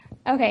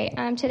Okay,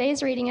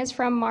 today's reading is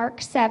from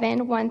Mark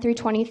 7, 1 through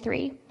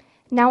 23.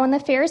 Now when the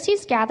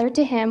Pharisees gathered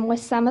to him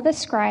with some of the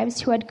scribes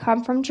who had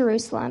come from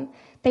Jerusalem,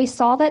 they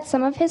saw that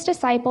some of his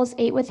disciples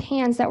ate with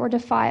hands that were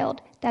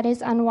defiled, that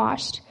is,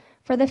 unwashed.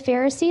 For the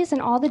Pharisees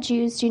and all the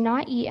Jews do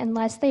not eat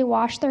unless they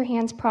wash their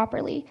hands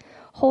properly,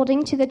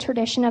 holding to the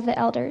tradition of the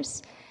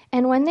elders.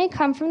 And when they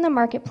come from the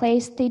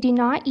marketplace, they do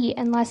not eat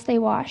unless they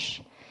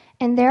wash.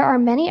 And there are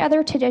many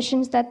other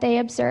traditions that they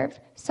observe,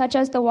 such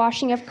as the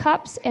washing of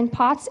cups and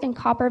pots and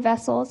copper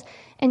vessels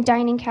and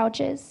dining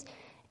couches.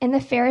 And the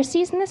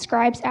Pharisees and the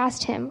scribes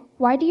asked him,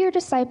 "Why do your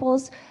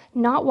disciples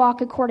not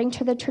walk according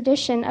to the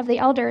tradition of the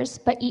elders,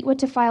 but eat with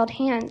defiled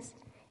hands?"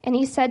 And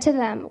he said to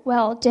them,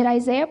 "Well, did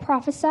Isaiah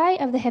prophesy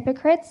of the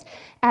hypocrites,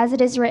 as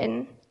it is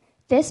written,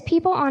 'This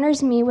people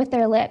honors me with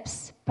their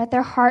lips, but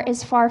their heart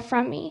is far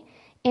from me.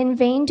 In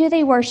vain do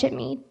they worship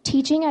me,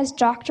 teaching as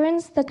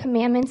doctrines the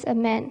commandments of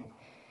men.'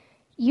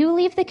 You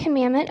leave the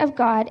commandment of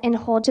God and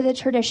hold to the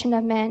tradition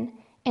of men."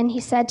 And he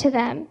said to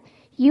them,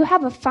 "You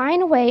have a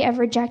fine way of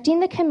rejecting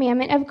the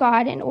commandment of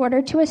God in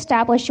order to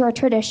establish your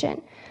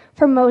tradition.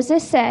 For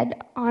Moses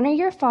said, 'Honor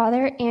your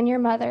father and your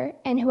mother,'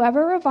 and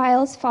whoever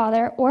reviles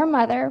father or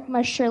mother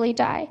must surely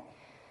die.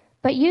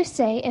 But you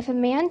say, if a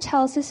man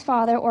tells his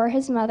father or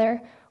his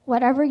mother,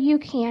 'Whatever you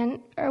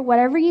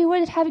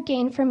would have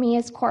gained from me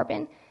is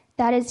Corban,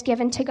 that is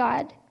given to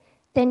God,'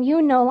 then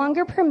you no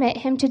longer permit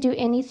him to do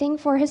anything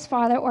for his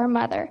father or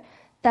mother,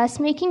 thus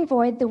making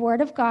void the word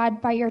of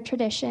God by your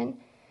tradition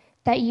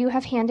that you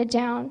have handed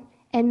down,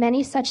 and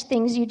many such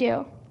things you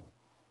do."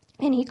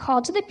 And he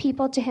called to the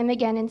people to him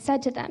again and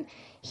said to them,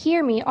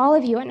 "Hear me, all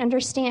of you, and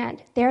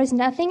understand. There is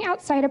nothing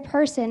outside a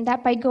person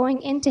that by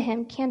going into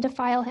him can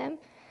defile him.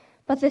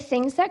 But the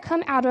things that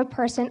come out of a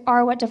person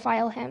are what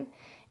defile him."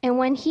 And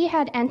when he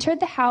had entered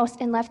the house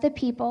and left the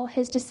people,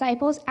 his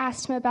disciples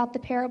asked him about the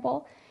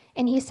parable.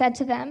 And he said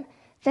to them,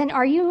 Then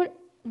are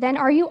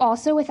you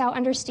also without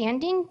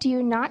understanding? Do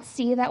you not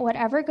see that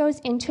whatever goes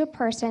into a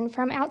person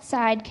from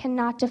outside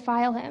cannot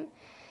defile him,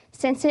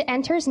 since it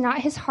enters not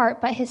his heart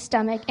but his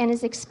stomach and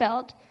is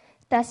expelled?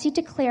 Thus he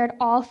declared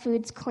all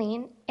foods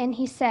clean. And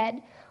he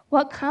said,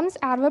 What comes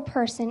out of a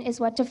person is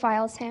what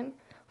defiles him.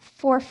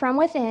 For from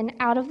within,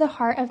 out of the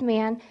heart of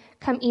man,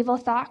 come evil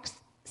thoughts,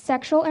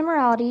 sexual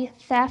immorality,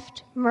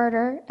 theft,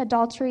 murder,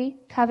 adultery,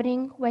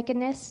 coveting,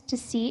 wickedness,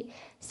 deceit,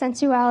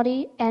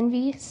 sensuality,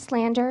 envy,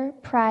 slander,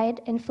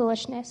 pride, and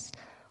foolishness.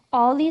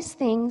 All these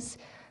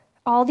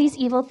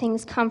evil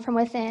things come from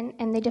within,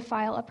 and they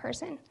defile a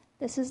person.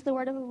 This is the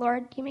word of the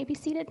Lord. You may be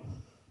seated.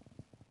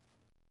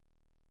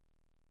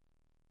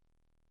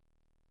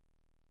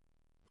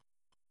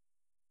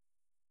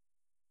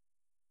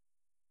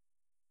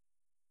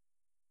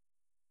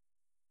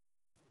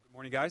 Good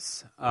morning,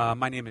 guys.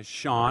 My name is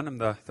Sean. I'm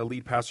the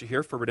lead pastor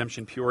here for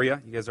Redemption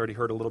Peoria. You guys already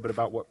heard a little bit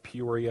about what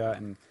Peoria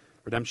and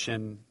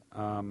Redemption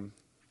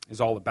is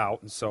all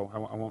about, and so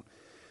I won't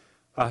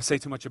say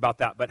too much about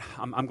that, but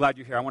I'm glad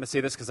you're here. I want to say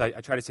this because I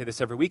try to say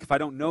this every week. If I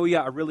don't know you,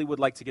 I really would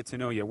like to get to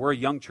know you. We're a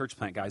young church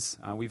plant, guys.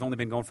 We've only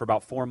been going for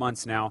about 4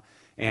 months now,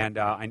 and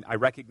I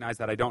recognize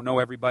that I don't know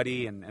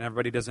everybody, and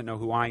everybody doesn't know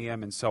who I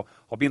am, and so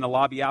I'll be in the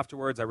lobby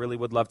afterwards. I really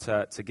would love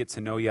to get to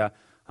know you.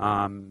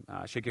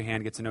 Shake your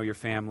hand, get to know your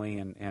family,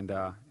 and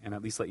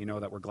at least let you know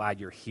that we're glad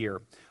you're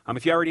here.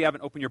 If you already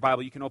haven't opened your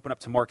Bible, you can open up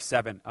to Mark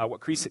 7. What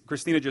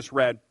Christina just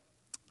read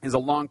is a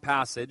long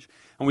passage,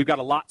 and we've got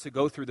a lot to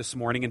go through this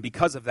morning, and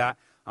because of that,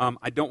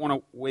 I don't want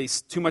to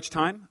waste too much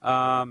time.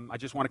 I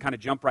just want to kind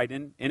of jump right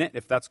in it,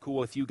 if that's cool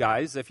with you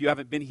guys. If you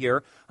haven't been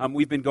here,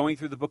 we've been going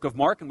through the book of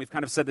Mark, and we've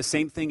kind of said the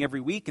same thing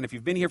every week, and if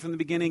you've been here from the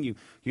beginning,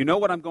 you know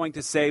what I'm going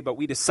to say, but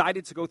we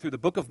decided to go through the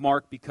book of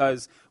Mark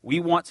because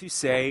we want to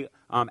say,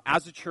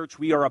 as a church,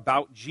 we are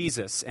about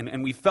Jesus,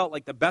 and we felt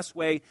like the best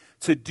way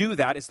to do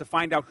that is to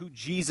find out who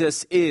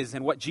Jesus is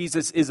and what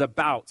Jesus is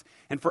about.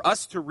 And for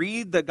us to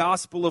read the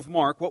Gospel of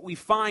Mark, what we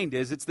find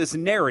is it's this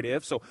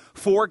narrative. So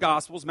 4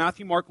 Gospels,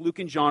 Matthew, Mark, Luke,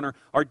 and John,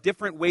 are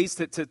different ways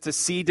to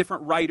see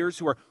different writers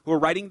who are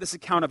writing this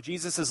account of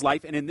Jesus'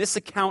 life. And in this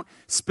account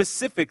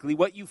specifically,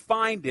 what you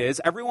find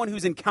is everyone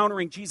who's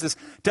encountering Jesus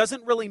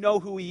doesn't really know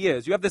who he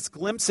is. You have this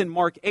glimpse in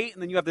Mark 8,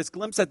 and then you have this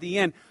glimpse at the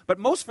end. But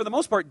for the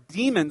most part,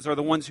 demons are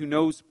the ones who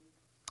knows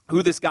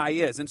who this guy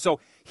is. And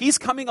so he's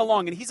coming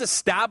along and he's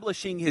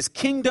establishing his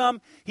kingdom.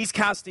 He's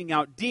casting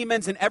out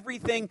demons, and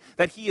everything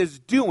that he is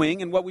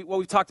doing, and what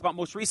we've talked about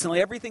most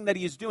recently, everything that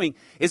he is doing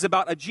is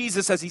about a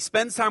Jesus as he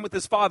spends time with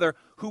his Father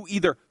who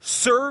either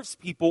serves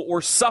people or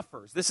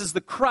suffers. This is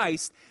the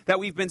Christ that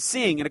we've been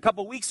seeing. And a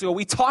couple weeks ago,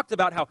 we talked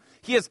about how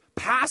he has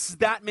passed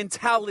that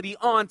mentality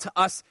on to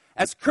us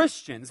as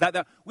Christians,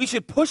 that we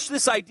should push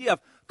this idea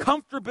of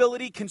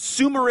comfortability,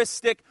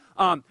 consumeristic,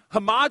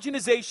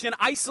 homogenization,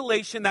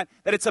 isolation, that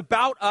it's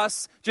about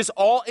us, just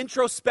all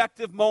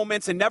introspective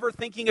moments and never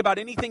thinking about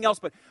anything else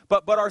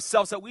but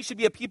ourselves, that we should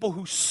be a people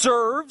who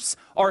serves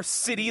our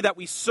city, that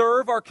we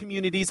serve our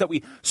communities, that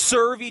we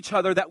serve each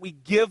other, that we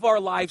give our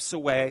lives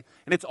away.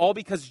 And it's all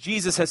because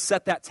Jesus has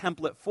set that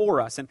template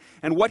for us.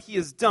 And what he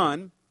has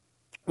done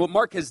what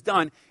Mark has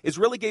done is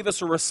really gave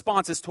us a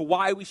response as to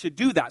why we should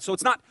do that. So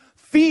it's not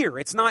fear.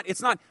 It's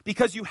not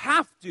because you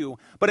have to,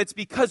 but it's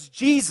because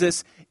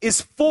Jesus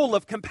is full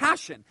of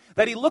compassion.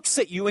 That he looks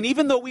at you, and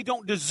even though we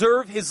don't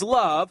deserve his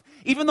love,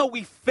 even though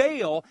we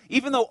fail,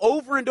 even though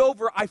over and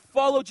over I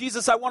follow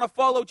Jesus, I want to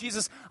follow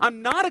Jesus,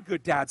 I'm not a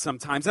good dad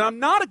sometimes, and I'm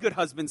not a good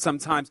husband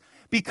sometimes.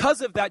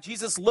 Because of that,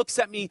 Jesus looks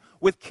at me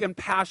with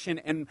compassion,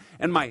 and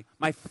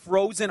my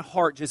frozen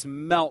heart just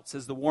melts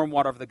as the warm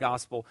water of the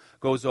gospel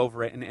goes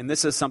over it. And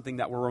this is something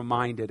that we're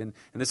reminded, and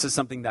this is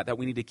something that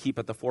we need to keep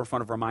at the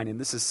forefront of our mind. And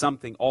this is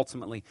something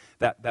ultimately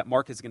that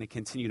Mark is going to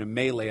continue to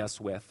melee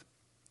us with.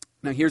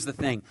 Now, here's the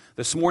thing.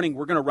 This morning,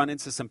 we're going to run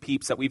into some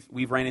peeps that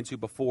we've ran into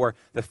before,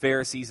 the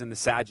Pharisees and the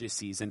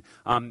Sadducees. And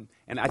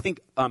I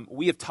think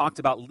we have talked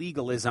about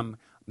legalism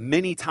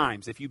many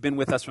times, if you've been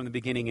with us from the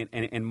beginning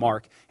in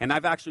Mark. And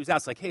I've actually was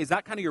asked, like, hey, is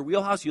that kind of your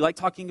wheelhouse? You like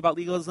talking about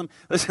legalism?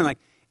 Listen, like,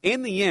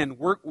 in the end,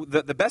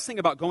 the best thing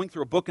about going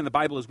through a book in the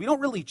Bible is we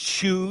don't really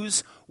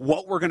choose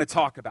what we're going to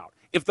talk about.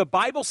 If the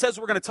Bible says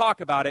we're going to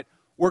talk about it,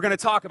 we're going to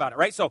talk about it,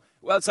 right? So,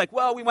 it's like,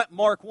 we went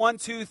Mark 1,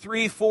 2,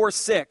 3, 4,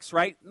 6,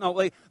 right?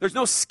 No, there's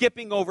no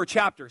skipping over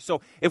chapters.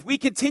 So if we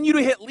continue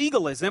to hit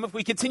legalism, if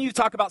we continue to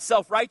talk about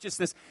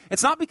self-righteousness,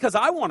 it's not because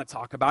I want to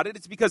talk about it.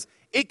 It's because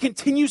it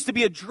continues to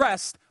be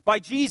addressed by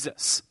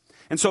Jesus.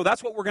 And so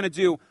that's what we're going to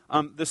do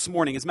this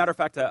morning. As a matter of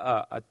fact,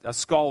 a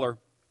scholar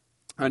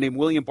named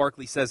William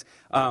Barclay says,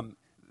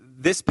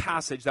 this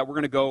passage that we're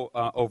going to go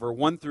over,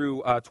 1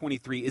 through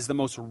 23, is the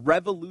most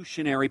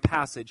revolutionary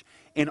passage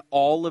in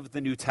all of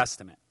the New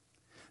Testament.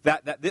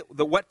 That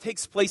what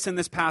takes place in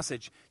this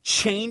passage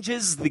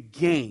changes the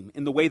game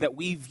in the way that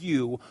we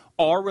view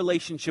our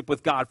relationship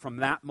with God from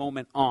that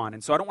moment on.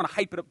 And so I don't want to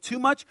hype it up too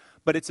much,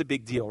 but it's a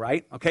big deal,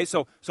 right? Okay,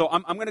 so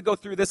I'm going to go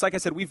through this. Like I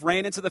said, we've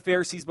ran into the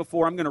Pharisees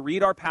before. I'm going to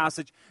read our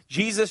passage.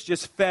 Jesus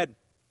just fed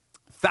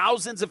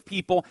thousands of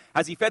people.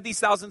 As he fed these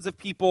thousands of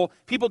people,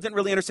 people didn't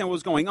really understand what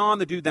was going on.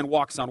 The dude then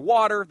walks on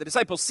water. The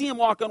disciples see him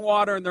walk on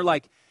water, and they're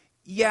like,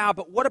 yeah,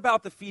 but what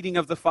about the feeding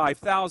of the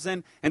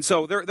 5,000? And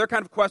so they're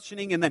kind of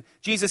questioning, and then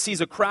Jesus sees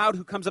a crowd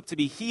who comes up to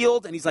be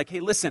healed, and he's like,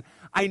 hey, listen,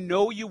 I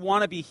know you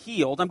want to be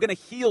healed. I'm going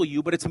to heal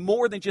you, but it's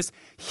more than just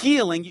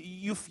healing.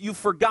 You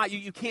forgot.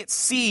 You can't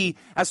see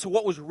as to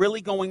what was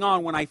really going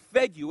on when I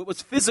fed you. It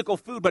was physical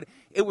food, but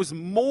it was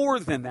more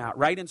than that,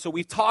 right? And so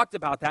we've talked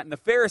about that, and the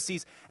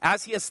Pharisees,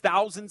 as he has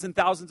thousands and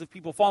thousands of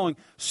people following,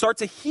 start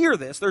to hear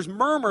this. There's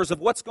murmurs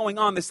of what's going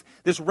on, this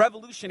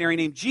revolutionary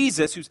named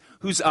Jesus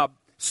who's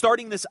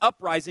starting this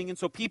uprising, and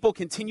so people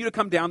continue to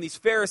come down. These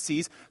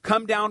Pharisees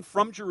come down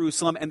from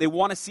Jerusalem, and they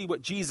want to see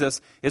what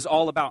Jesus is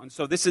all about. And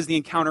so this is the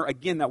encounter,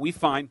 again, that we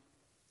find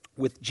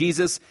with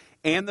Jesus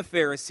and the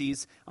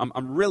Pharisees.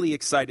 I'm really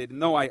excited.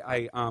 And though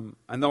I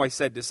know I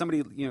said, does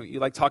somebody, you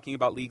like talking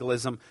about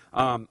legalism?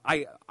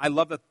 I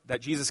love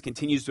that Jesus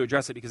continues to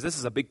address it, because this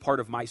is a big part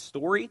of my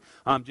story,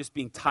 just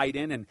being tied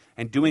in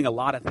and doing a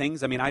lot of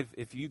things. I mean,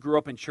 if you grew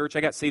up in church,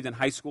 I got saved in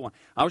high school, and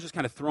I was just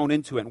kind of thrown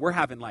into it. And we're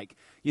having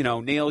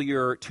nail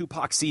your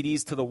Tupac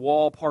CDs to the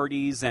wall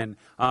parties, and,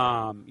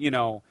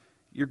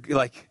 you're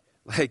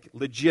like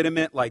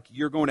legitimate, like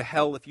you're going to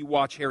hell if you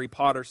watch Harry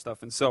Potter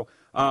stuff. And so,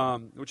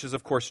 which is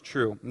of course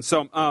true. And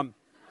so,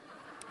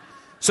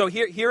 so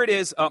here it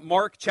is,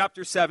 Mark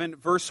chapter 7,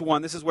 verse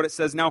 1. This is what it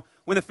says. Now,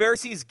 when the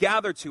Pharisees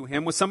gathered to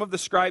him with some of the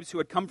scribes who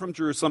had come from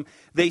Jerusalem,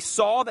 they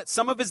saw that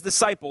some of his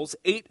disciples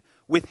ate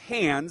with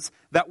hands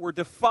that were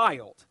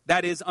defiled,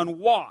 that is,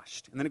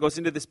 unwashed. And then it goes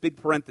into this big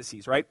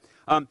parentheses, right?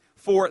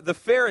 For the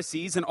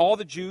Pharisees and all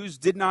the Jews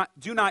do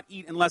not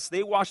eat unless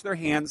they wash their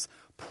hands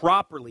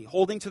properly,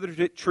 holding to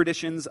the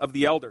traditions of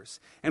the elders.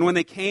 And when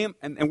they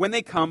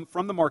come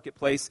from the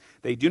marketplace,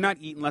 they do not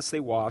eat unless they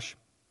wash.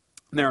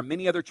 And there are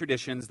many other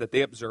traditions that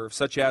they observe,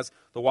 such as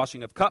the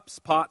washing of cups,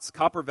 pots,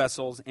 copper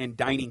vessels, and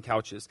dining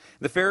couches.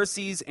 The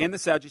Pharisees and the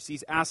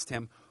Sadducees asked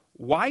him,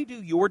 why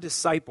do your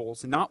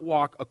disciples not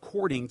walk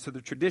according to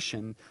the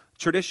tradition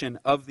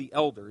of the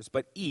elders,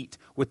 but eat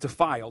with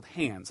defiled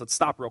hands? Let's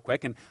stop real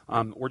quick, and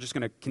we're just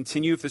going to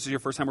continue. If this is your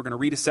first time, we're going to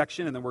read a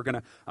section, and then we're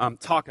going to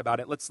talk about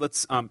it.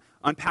 Let's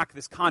unpack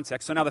this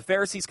context. So now the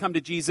Pharisees come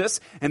to Jesus,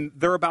 and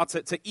they're about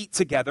to eat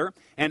together,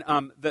 and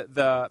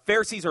the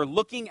Pharisees are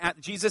looking at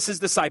Jesus'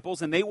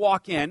 disciples, and they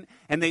walk in,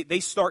 and they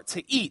start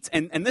to eat.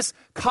 And this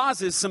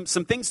causes some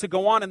things to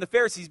go on in the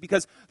Pharisees,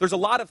 because there's a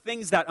lot of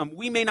things that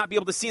we may not be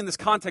able to see in this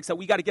context that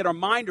we got to get our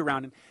mind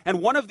around.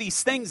 And one of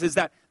these things is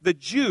that the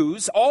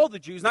Jews, all the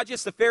Jews, not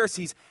just the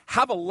Pharisees,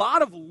 have a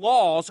lot of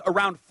laws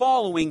around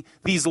following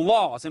these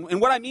laws.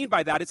 And what I mean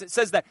by that is it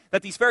says that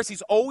these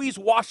Pharisees always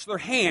wash their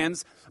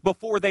hands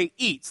before they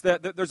eat.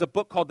 There's a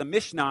book called the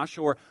Mishnah,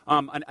 or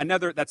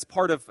another that's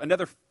part of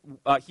another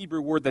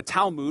Hebrew word, the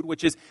Talmud,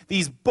 which is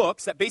these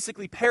books that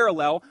basically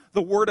parallel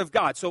the Word of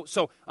God.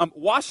 So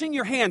washing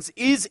your hands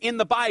is in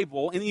the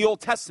Bible, in the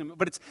Old Testament,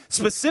 but it's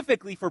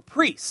specifically for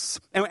priests.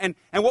 And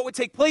what would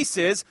take place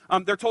is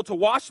they're told to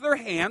wash their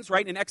hands,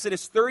 right, in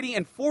Exodus 30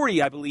 and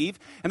 40, I believe,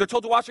 and they're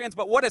told to wash their hands.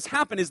 But what has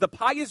happened is the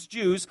pious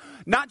Jews,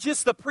 not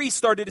just the priests,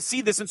 started to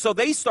see this, and so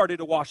they started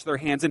to wash their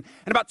hands. And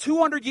about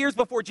 200 years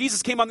before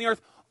Jesus came on the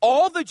earth,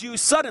 all the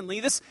Jews suddenly,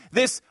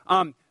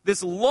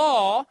 this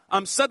law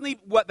suddenly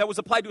that was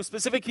applied to a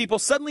specific people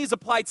suddenly is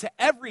applied to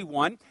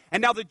everyone.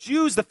 And now the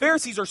Jews, the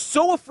Pharisees, are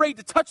so afraid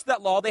to touch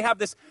that law. They have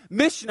this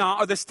Mishnah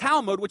or this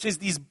Talmud, which is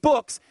these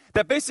books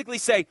that basically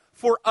say,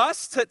 for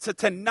us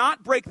to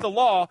not break the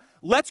law,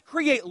 let's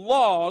create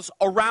laws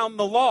around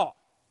the law.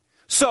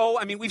 So,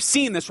 I mean, we've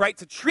seen this, right?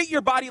 To treat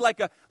your body like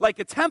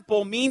a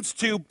temple means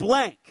to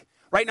blank.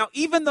 Right now,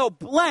 even though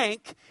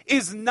blank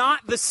is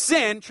not the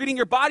sin, treating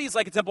your body as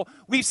like a temple,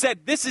 we've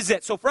said this is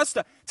it. So for us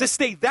to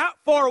stay that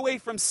far away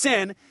from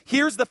sin,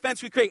 here's the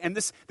fence we create. And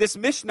this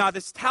Mishnah,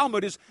 this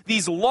Talmud is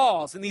these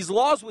laws. And these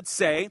laws would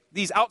say,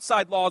 these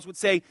outside laws would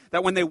say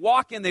that when they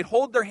walk in, they'd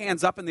hold their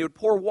hands up and they would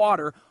pour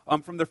water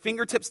from their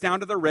fingertips down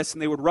to their wrists,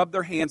 and they would rub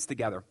their hands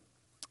together.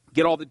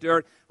 Get all the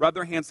dirt, rub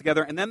their hands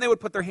together, and then they would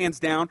put their hands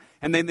down,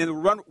 and then they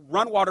would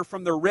run water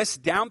from their wrists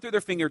down through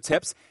their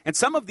fingertips. And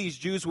some of these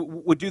Jews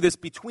would do this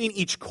between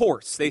each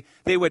course. They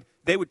would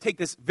take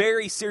this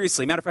very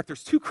seriously. Matter of fact,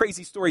 there's two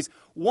crazy stories.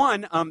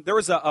 One, there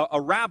was a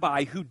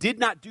rabbi who did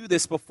not do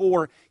this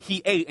before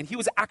he ate, and he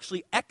was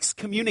actually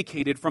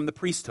excommunicated from the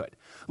priesthood.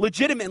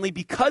 Legitimately,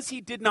 because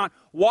he did not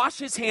wash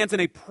his hands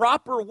in a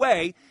proper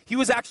way, he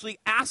was actually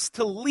asked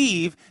to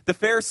leave the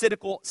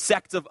Pharisaical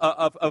sect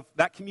of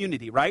that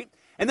community, right?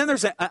 And then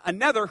there's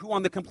another who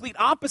on the complete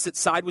opposite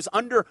side was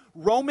under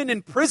Roman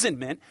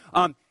imprisonment,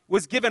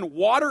 was given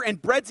water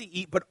and bread to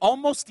eat, but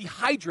almost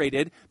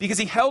dehydrated because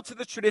he held to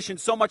the tradition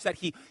so much that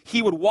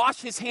he would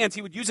wash his hands.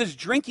 He would use his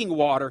drinking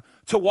water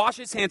to wash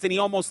his hands, and he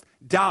almost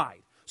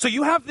died. So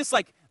you have this,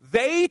 like,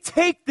 they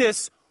take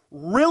this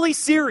really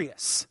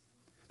serious.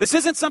 This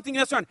isn't something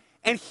that's around.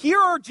 And here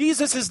are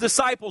Jesus'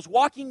 disciples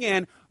walking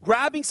in,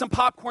 grabbing some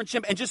popcorn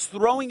chip and just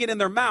throwing it in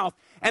their mouth.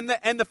 And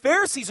the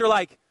Pharisees are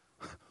like,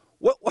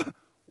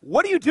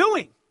 what are you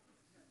doing?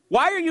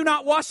 Why are you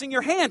not washing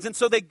your hands? And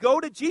so they go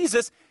to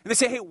Jesus and they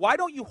say, hey, why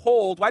don't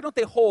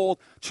they hold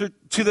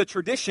to the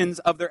traditions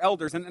of their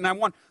elders? And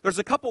there's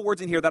a couple words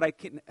in here that I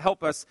can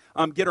help us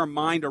get our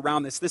mind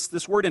around this.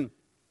 This word in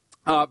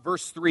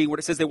verse 3, where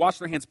it says they wash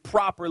their hands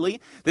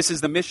properly. This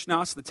is the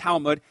Mishnah, the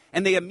Talmud.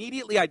 And they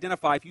immediately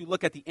identify, if you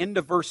look at the end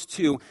of verse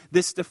 2,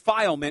 this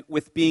defilement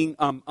with being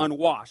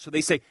unwashed. So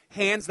they say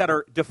hands that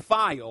are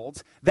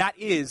defiled, that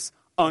is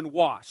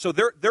unwashed. So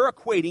they're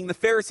equating, the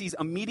Pharisees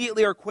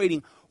immediately are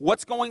equating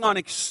what's going on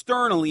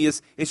externally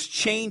is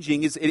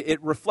changing,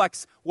 it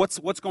reflects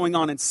what's going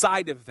on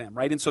inside of them,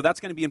 right? And so that's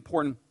going to be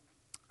important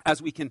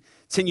as we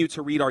continue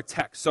to read our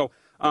text. So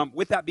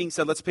with that being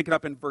said, let's pick it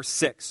up in verse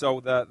 6. So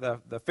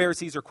the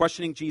Pharisees are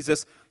questioning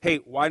Jesus, hey,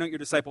 why don't your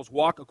disciples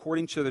walk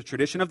according to the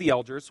tradition of the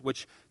elders,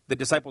 which the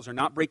disciples are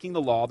not breaking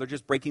the law, they're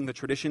just breaking the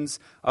traditions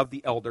of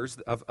the elders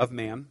of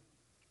man.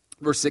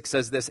 Verse 6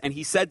 says this, and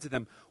he said to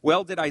them,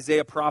 well did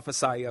Isaiah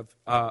prophesy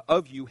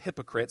of you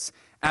hypocrites,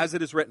 as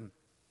it is written,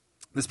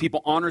 this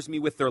people honors me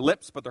with their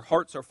lips, but their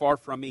hearts are far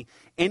from me.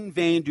 In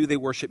vain do they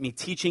worship me,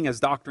 teaching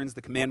as doctrines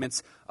the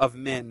commandments of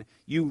men.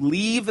 You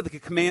leave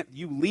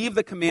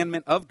the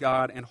commandment of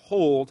God and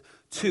hold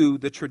to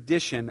the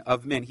tradition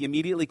of men. He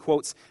immediately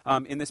quotes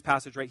in this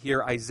passage right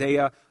here,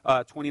 Isaiah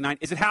 29.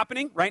 Is it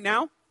happening right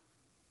now?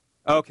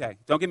 Okay,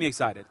 don't get me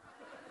excited.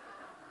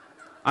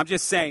 I'm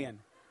just saying.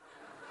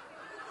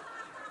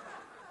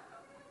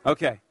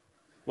 Okay.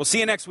 We'll see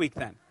you next week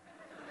then.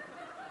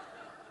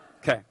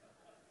 Okay.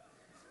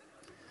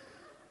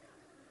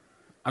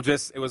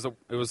 It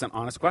was an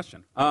honest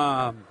question.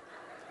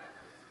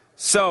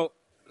 So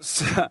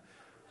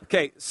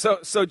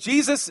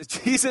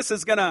Jesus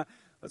is gonna,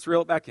 let's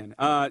reel it back in.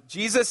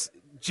 Jesus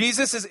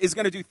is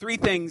going to do three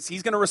things.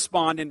 He's going to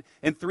respond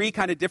in three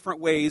kind of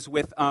different ways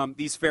with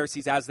these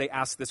Pharisees as they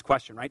ask this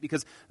question, right?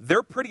 Because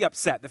they're pretty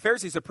upset. The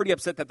Pharisees are pretty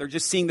upset that they're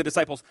just seeing the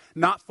disciples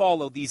not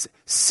follow these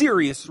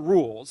serious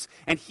rules.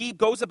 And he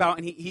goes about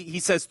and he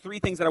says three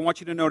things that I want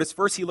you to notice.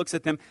 First, he looks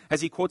at them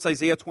as he quotes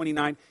Isaiah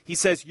 29. He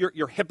says,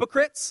 you're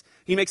hypocrites.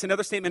 He makes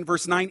another statement in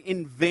verse 9,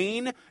 in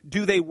vain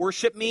do they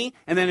worship me.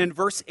 And then in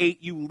verse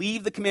 8, you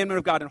leave the commandment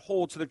of God and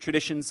hold to the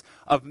traditions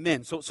of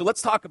men. So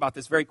let's talk about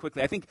this very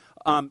quickly. I think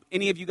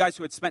any of you guys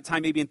who had spent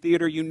time maybe in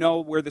theater, you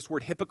know where this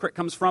word hypocrite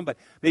comes from, but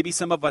maybe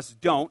some of us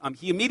don't.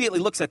 He immediately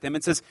looks at them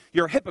and says,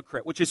 you're a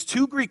hypocrite, which is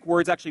two Greek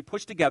words actually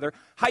pushed together.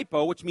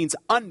 Hypo, which means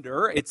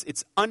under,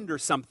 it's under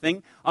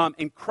something,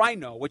 and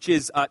krino, which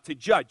is to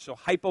judge. So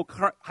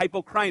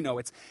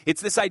hypokrino,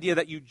 it's this idea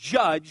that you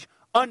judge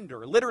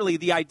under. Literally,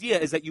 the idea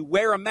is that you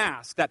wear a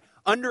mask, that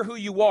under who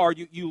you are,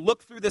 you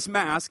look through this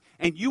mask,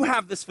 and you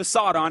have this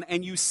facade on,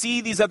 and you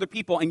see these other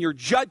people, and you're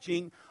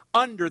judging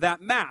under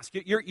that mask.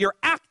 You're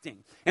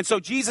acting. And so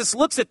Jesus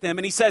looks at them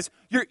and he says,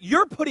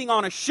 you're putting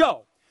on a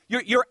show.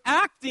 You're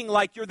acting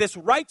like you're this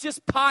righteous,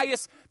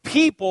 pious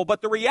people,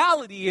 but the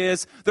reality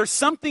is there's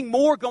something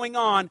more going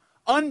on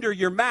under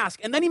your mask.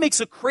 And then he makes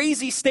a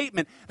crazy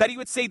statement that he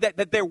would say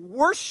that their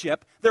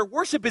worship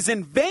is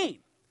in vain.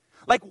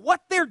 Like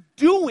what they're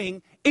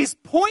doing is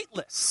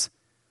pointless.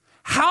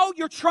 How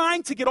you're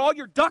trying to get all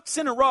your ducks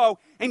in a row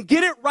and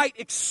get it right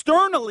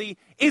externally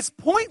is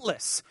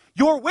pointless.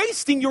 You're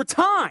wasting your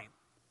time.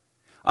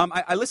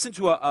 I listened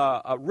to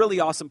a really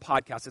awesome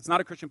podcast. It's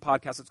not a Christian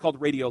podcast. It's called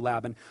Radio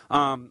Lab. And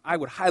I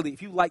would highly,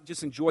 if you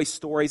just enjoy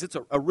stories, it's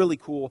a really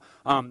cool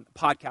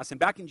podcast. And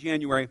back in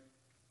January,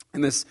 in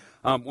this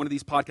one of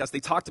these podcasts, they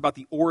talked about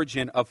the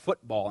origin of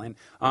football. And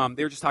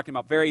they were just talking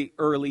about very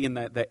early in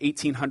the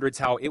 1800s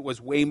how it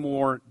was way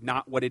more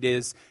not what it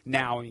is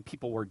now. I mean,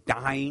 people were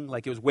dying.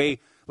 Like, it was way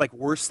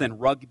worse than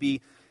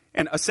rugby.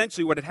 And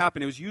essentially what had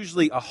happened, it was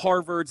usually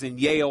Harvards and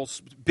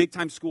Yales,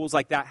 big-time schools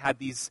like that, had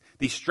these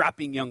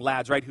strapping young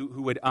lads, right,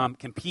 who would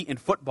compete in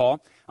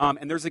football.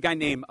 And there's a guy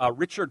named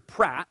Richard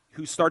Pratt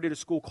who started a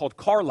school called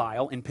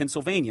Carlisle in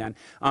Pennsylvania.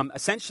 And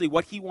essentially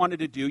what he wanted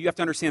to do, you have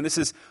to understand, this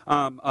is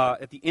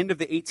at the end of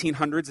the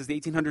 1800s, as the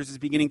 1800s is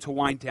beginning to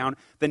wind down,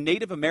 the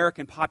Native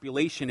American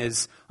population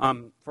is,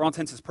 for all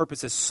intents and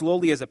purposes,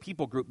 slowly as a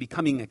people group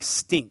becoming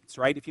extinct,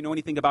 right? If you know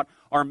anything about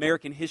our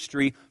American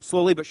history,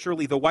 slowly but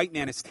surely the white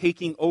man is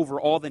taking over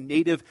all the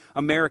Native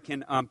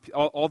American,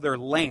 all their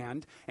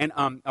land. And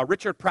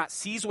Richard Pratt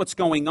sees what's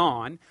going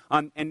on,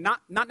 and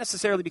not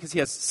necessarily because he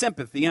has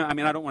sympathy. I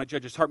mean, I don't want to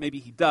judge his heart, maybe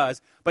he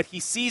does, but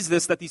he sees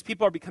this, that these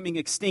people are becoming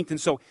extinct, and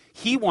so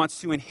he wants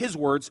to, in his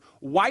words,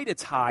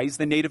 whiteize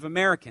the Native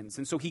Americans.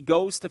 And so he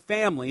goes to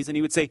families, and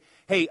he would say,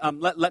 hey,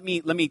 let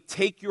me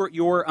take your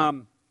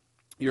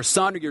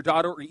son or your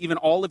daughter, or even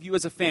all of you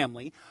as a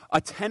family,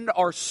 attend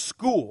our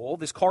school,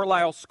 this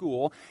Carlisle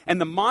school,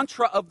 and the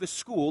mantra of the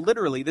school,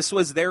 literally, this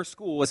was their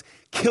school, was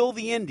kill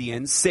the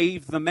Indians,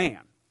 save the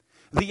man.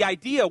 The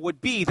idea would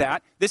be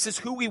that this is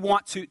who we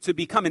want to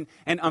become.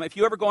 And if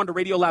you ever go onto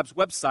Radiolab's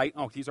website,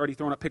 oh, he's already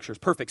throwing up pictures.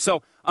 Perfect.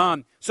 So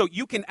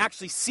you can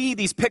actually see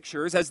these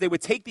pictures as they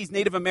would take these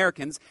Native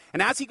Americans.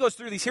 And as he goes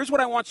through these, here's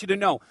what I want you to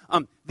know.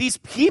 These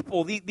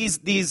people,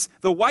 the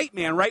white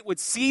man, right, would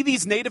see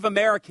these Native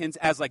Americans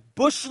as like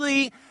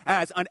bushly,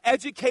 as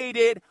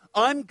uneducated,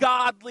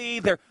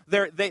 ungodly.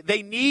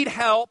 They need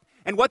help.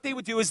 And what they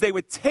would do is they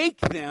would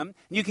take them,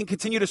 and you can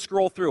continue to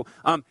scroll through.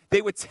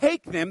 They would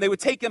take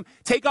them,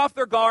 take off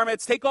their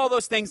garments, take all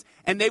those things,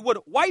 and they would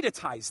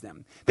whiteize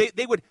them.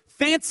 They would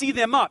fancy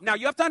them up. Now,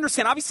 you have to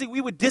understand, obviously,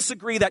 we would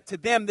disagree that to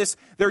them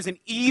there's an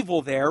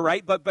evil there,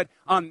 right? But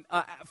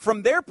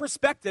from their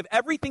perspective,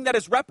 everything that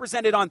is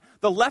represented on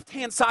the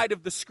left-hand side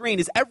of the screen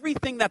is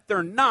everything that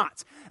they're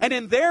not. And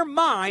in their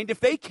mind,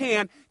 if they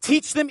can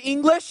teach them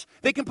English,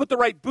 they can put the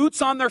right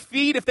boots on their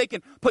feet, if they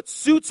can put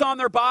suits on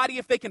their body,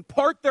 if they can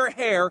part their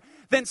hair,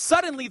 then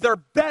suddenly they're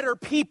better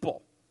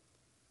people.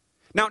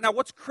 Now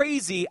what's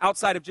crazy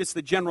outside of just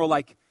the general,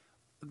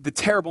 the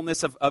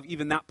terribleness of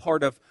even that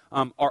part of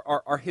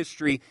our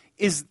history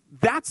is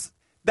that's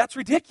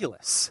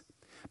ridiculous.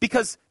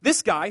 Because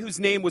this guy, whose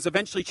name was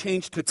eventually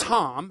changed to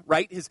Tom,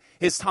 right?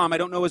 His Tom, I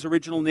don't know his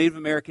original Native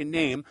American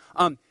name.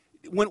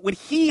 When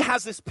he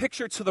has this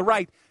picture to the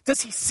right,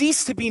 does he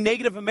cease to be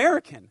Native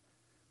American?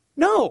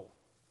 No.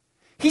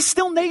 He's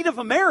still Native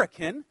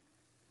American.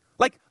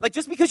 Like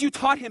just because you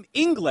taught him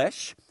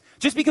English,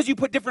 just because you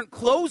put different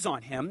clothes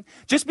on him,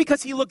 just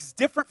because he looks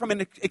different from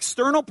an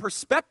external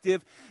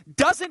perspective,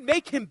 doesn't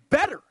make him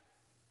better.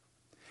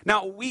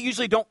 Now, we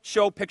usually don't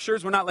show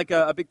pictures. We're not like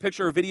a big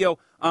picture or video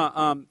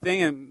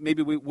thing, and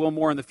maybe we will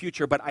more in the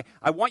future. But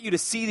I want you to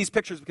see these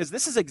pictures because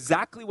this is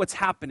exactly what's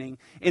happening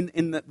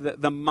in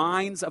the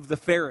minds of the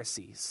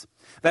Pharisees.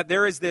 That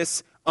there is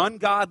this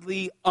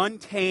ungodly,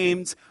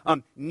 untamed,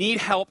 need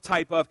help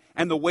type of,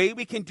 and the way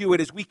we can do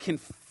it is we can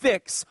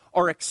fix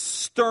our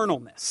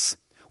externalness.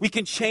 We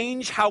can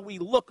change how we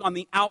look on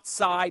the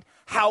outside,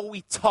 how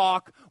we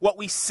talk, what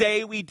we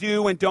say we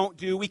do and don't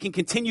do. We can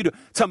continue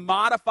to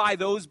modify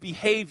those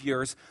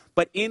behaviors,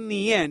 but in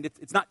the end,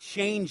 it's not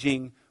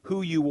changing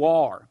who you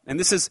are. And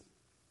this is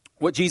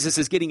what Jesus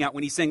is getting at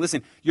when he's saying,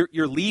 listen,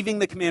 you're leaving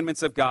the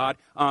commandments of God.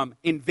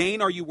 In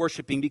vain are you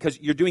worshiping because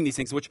you're doing these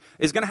things, which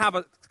is going to have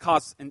a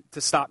cause to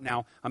stop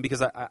now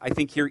because I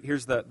think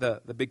here's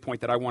the big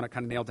point that I want to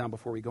kind of nail down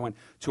before we go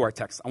into our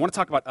text. I want to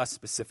talk about us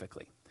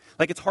specifically.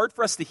 Like, it's hard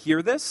for us to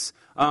hear this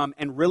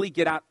and really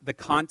get at the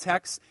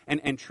context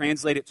and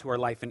translate it to our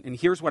life. And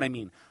here's what I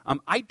mean.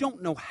 I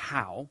don't know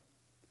how,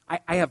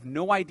 I have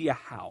no idea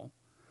how,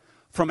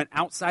 from an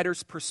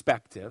outsider's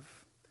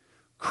perspective,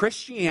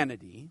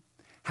 Christianity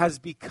has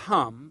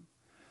become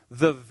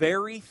the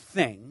very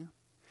thing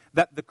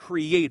that the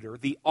creator,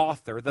 the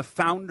author, the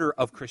founder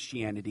of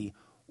Christianity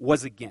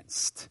was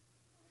against.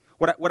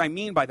 What I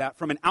mean by that,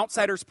 from an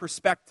outsider's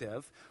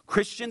perspective,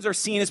 Christians are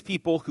seen as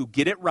people who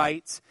get it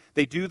right,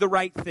 they do the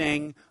right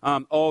thing.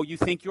 Oh, you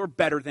think you're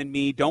better than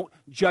me, don't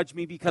judge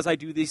me because I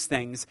do these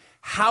things.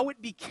 How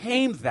it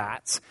became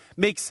that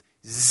makes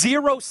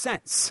zero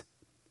sense.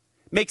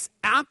 Makes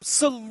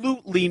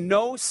absolutely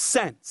no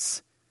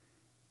sense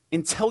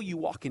until you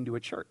walk into a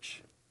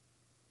church.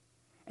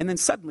 And then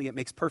suddenly it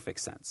makes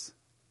perfect sense.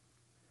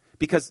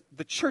 Because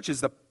the church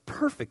is the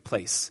perfect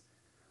place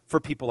for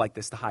people like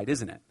this to hide,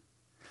 isn't it?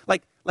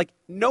 Like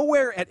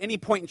nowhere at any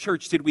point in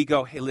church did we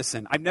go, hey,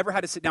 listen, I've never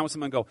had to sit down with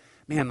someone and go,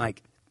 man,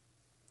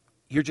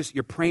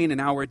 you're praying an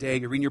hour a day,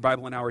 you're reading your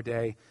Bible an hour a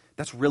day.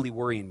 That's really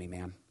worrying me,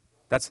 man.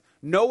 That's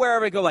nowhere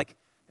ever I go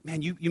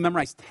man, you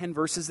memorized 10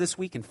 verses this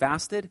week and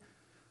fasted?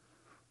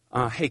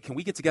 hey, can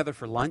we get together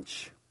for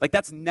lunch? Like,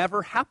 that's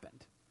never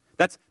happened.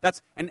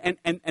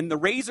 And the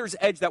razor's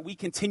edge that we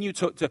continue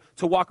to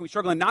walk and we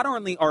struggle. And not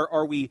only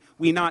are we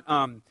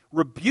not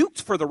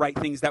rebuked for the right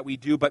things that we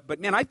do, but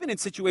man, I've been in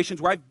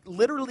situations where I've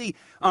literally,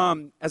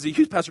 as a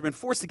youth pastor, been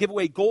forced to give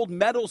away gold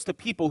medals to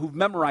people who've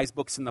memorized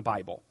books in the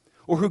Bible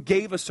or who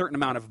gave a certain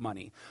amount of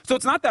money. So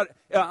it's not that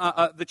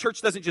the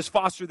church doesn't just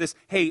foster this,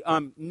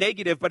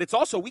 negative, but it's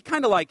also, we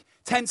kind of like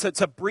tend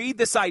to breed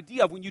this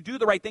idea of when you do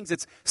the right things,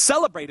 it's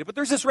celebrated. But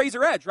there's this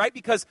razor edge, right?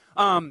 Because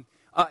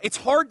it's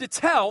hard to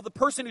tell the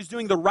person who's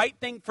doing the right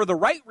thing for the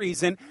right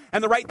reason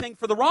and the right thing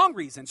for the wrong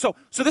reason. So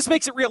this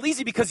makes it real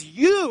easy because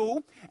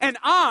you and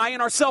I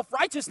and our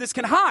self-righteousness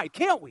can hide,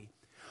 can't we?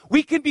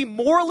 We can be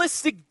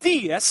moralistic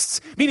deists,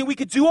 meaning we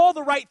could do all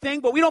the right thing,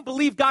 but we don't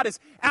believe God is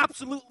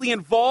absolutely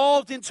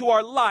involved into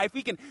our life.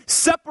 We can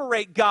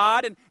separate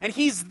God, and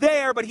He's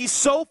there, but He's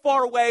so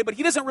far away, but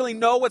He doesn't really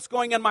know what's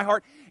going on in my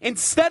heart.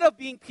 Instead of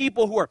being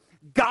people who are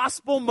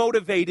gospel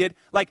motivated,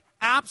 like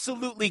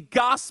absolutely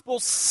gospel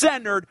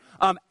centered,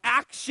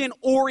 action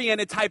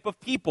oriented type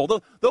of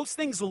people. Those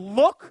things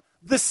look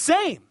the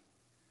same.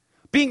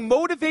 Being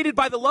motivated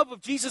by the love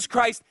of Jesus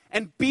Christ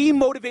and being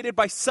motivated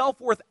by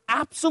self-worth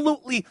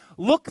absolutely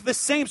look the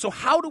same. So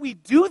how do we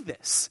do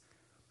this?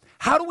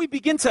 How do we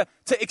begin to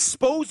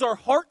expose our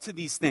heart to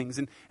these things?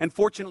 And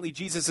fortunately,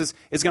 Jesus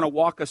is going to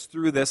walk us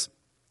through this.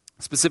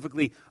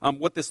 Specifically,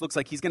 what this looks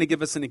like. He's going to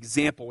give us an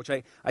example, which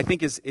I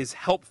think is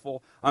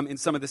helpful in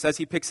some of this. As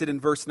he picks it in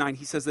verse 9,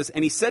 he says this,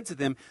 and he said to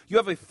them, you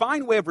have a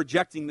fine way of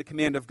rejecting the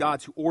command of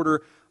God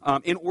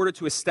in order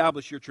to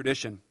establish your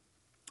tradition.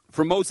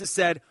 For Moses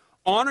said,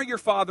 honor your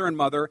father and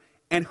mother,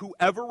 and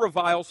whoever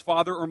reviles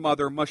father or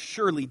mother must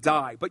surely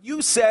die. But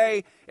you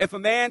say, if a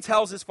man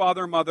tells his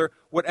father or mother,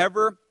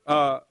 whatever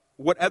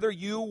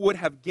you would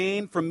have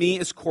gained from me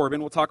is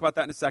Corban, we'll talk about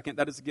that in a second,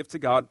 that is a gift to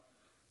God,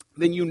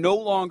 then you no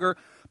longer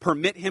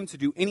permit him to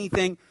do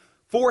anything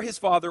for his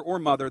father or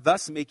mother,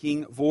 thus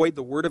making void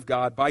the word of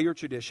God by your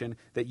tradition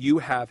that you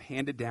have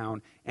handed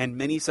down, and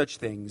many such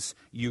things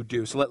you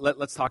do. So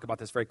let's talk about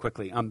this very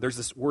quickly. There's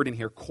this word in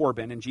here,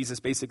 Corban, and Jesus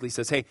basically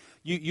says, hey,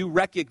 you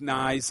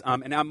recognize,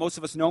 and now most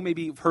of us know,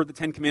 maybe you've heard the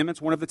Ten Commandments.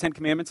 One of the Ten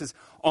Commandments is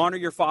honor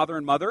your father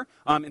and mother.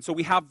 And so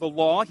we have the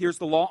law. Here's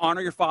the law,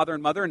 honor your father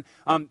and mother.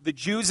 And the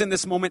Jews in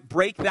this moment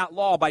break that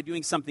law by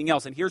doing something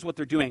else. And here's what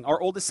they're doing. Our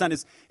oldest son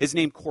is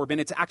named Corban.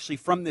 It's actually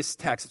from this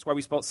text. That's why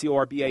we spell it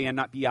C-O-R-B-A-N,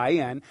 not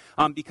B-I-N,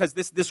 because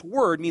this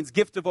word means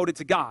gift devoted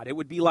to God. It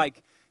would be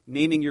like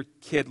naming your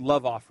kid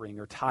love offering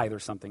or tithe or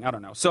something. I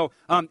don't know. So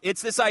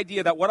it's this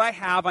idea that what I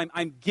have,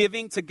 I'm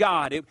giving to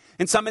God.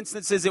 In some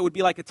instances, it would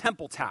be like a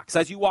temple tax.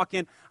 As you walk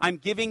in, I'm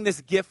giving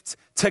this gift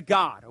to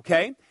God,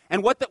 okay?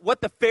 And what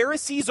the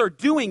Pharisees are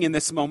doing in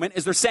this moment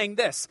is they're saying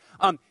this,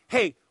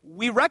 hey,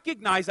 we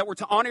recognize that we're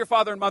to honor your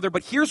father and mother,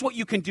 but here's what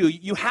you can do.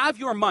 You have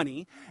your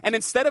money, and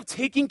instead of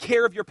taking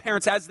care of your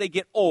parents as they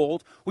get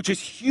old, which is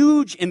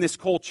huge in this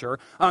culture,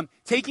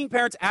 taking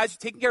care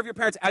of your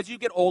parents as you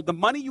get old, the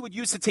money you would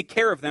use to take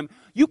care of them,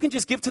 you can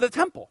just give to the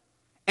temple,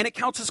 and it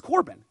counts as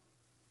Corban.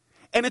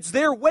 And it's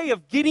their way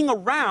of getting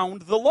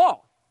around the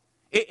law.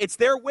 It's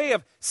their way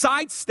of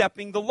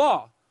sidestepping the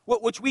law,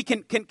 which we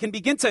can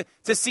begin to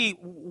see,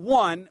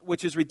 one,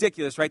 which is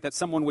ridiculous, right? That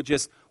someone would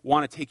just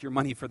want to take your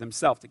money for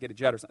themselves to get a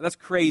jet or something. That's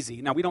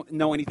crazy. Now, we don't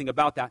know anything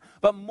about that.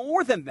 But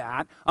more than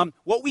that,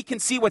 what we can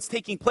see what's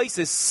taking place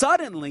is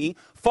suddenly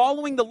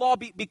following the law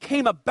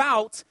became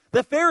about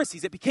the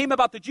Pharisees. It became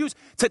about the Jews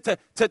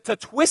to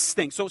twist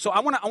things. So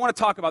I want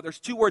to talk about, there's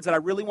two words that I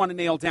really want to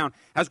nail down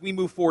as we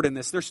move forward in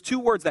this. There's two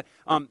words that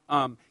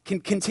can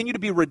continue to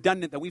be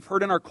redundant that we've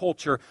heard in our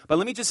culture, but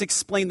let me just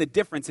explain the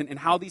difference in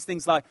how these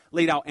things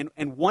laid out.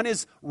 And one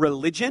is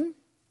religion,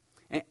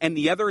 and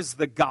the other is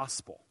the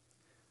gospel.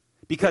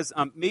 Because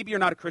maybe you're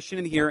not a Christian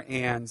in here,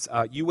 and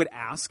you would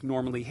ask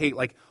normally, hey,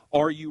 like,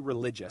 are you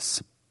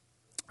religious?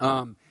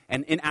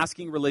 And in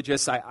asking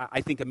religious,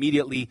 I think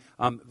immediately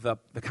the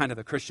kind of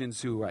the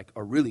Christians who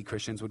are really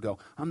Christians would go,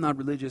 I'm not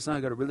religious,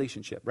 I got a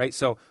relationship, right?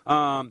 So,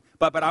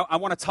 but I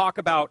want to talk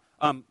about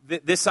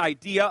this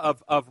idea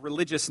of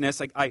religiousness.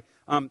 I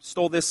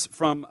stole this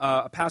from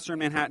a pastor in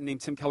Manhattan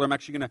named Tim Keller. I'm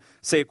actually going to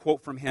say a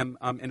quote from him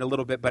in a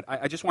little bit, but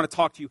I just want to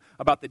talk to you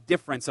about the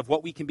difference of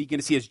what we can begin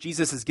to see as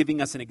Jesus is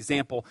giving us an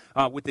example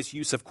with this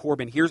use of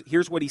Corban.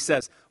 Here's what he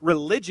says.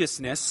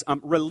 Religiousness,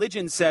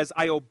 religion says,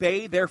 I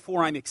obey,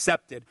 therefore I'm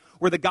accepted.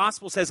 Where the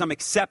gospel says I'm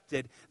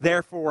accepted,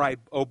 therefore I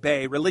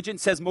obey. Religion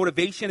says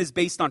motivation is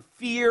based on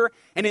fear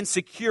and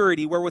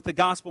insecurity, where with the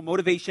gospel,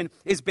 motivation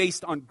is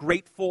based on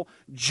grateful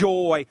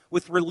joy.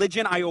 With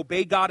religion, I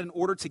obey God in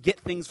order to get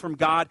things from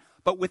God.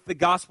 But with the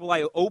gospel,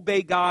 I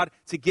obey God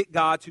to get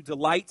God to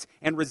delight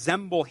and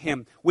resemble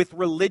Him. With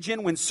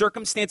religion, when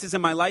circumstances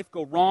in my life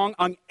go wrong,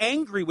 I'm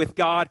angry with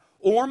God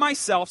or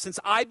myself, since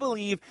I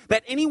believe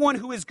that anyone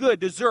who is good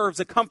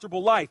deserves a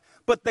comfortable life.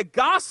 But the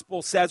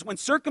gospel says when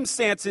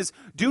circumstances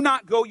do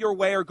not go your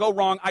way or go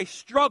wrong, I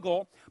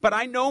struggle, but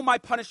I know my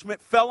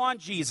punishment fell on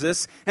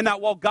Jesus, and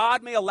that while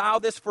God may allow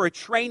this for a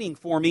training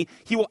for me,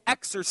 he will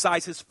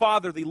exercise his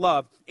fatherly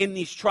love in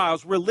these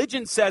trials.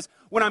 Religion says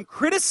when I'm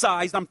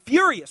criticized, I'm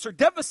furious or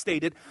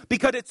devastated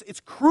because it's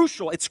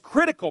crucial, it's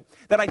critical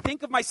that I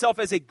think of myself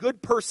as a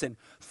good person.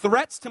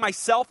 Threats to my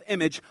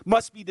self-image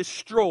must be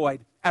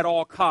destroyed at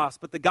all costs.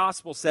 But the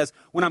gospel says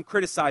when I'm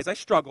criticized, I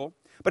struggle,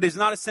 but it's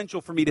not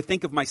essential for me to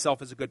think of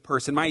myself as a good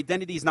person. My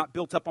identity is not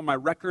built up on my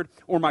record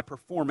or my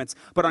performance,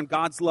 but on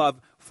God's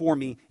love for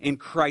me in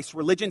Christ.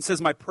 Religion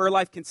says my prayer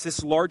life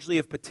consists largely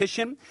of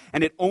petition,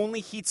 and it only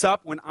heats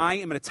up when I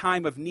am in a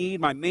time of need.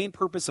 My main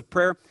purpose of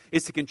prayer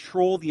is to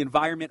control the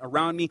environment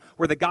around me,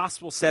 where the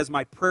gospel says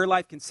my prayer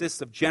life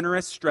consists of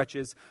generous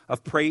stretches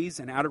of praise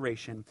and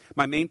adoration.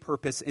 My main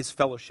purpose is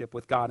fellowship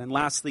with God. And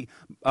lastly,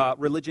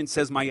 religion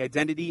says my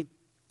identity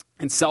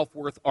and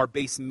self-worth are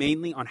based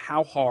mainly on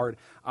how hard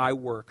I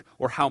work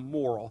or how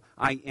moral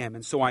I am.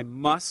 And so I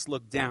must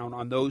look down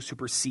on those who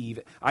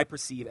I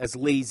perceive as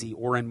lazy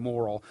or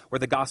immoral, where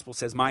the gospel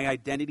says my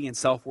identity and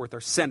self-worth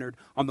are centered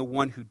on the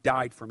one who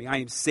died for me. I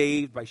am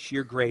saved by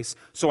sheer grace,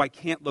 so I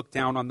can't look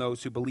down on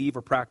those who believe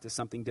or practice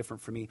something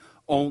different from me.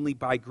 Only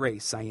by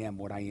grace I am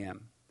what I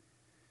am.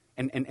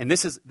 And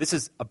this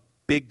is a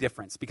big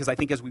difference, because I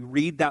think as we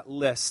read that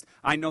list,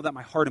 I know that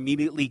my heart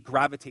immediately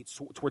gravitates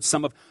towards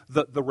some of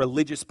the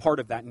religious part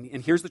of that.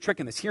 And here's the trick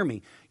in this. Hear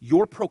me.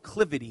 Your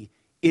proclivity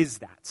is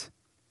that.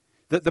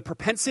 The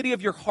propensity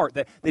of your heart,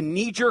 the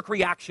knee-jerk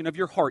reaction of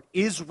your heart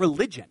is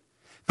religion.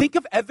 Think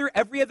of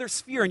every other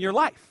sphere in your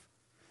life.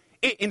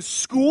 In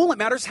school, it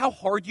matters how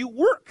hard you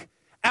work.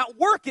 At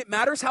work, it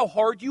matters how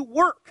hard you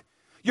work.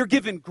 You're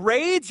given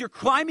grades, you're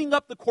climbing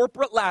up the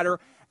corporate ladder.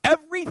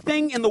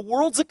 Everything in the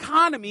world's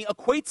economy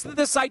equates to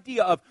this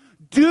idea of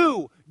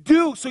do,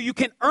 so you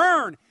can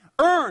earn,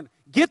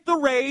 get the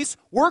raise,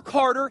 work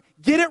harder,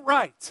 get it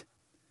right.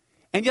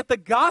 And yet the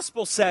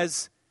gospel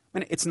says,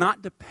 man, it's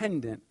not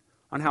dependent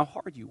on how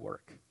hard you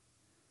work.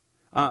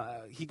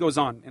 He goes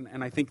on,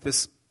 and I think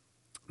this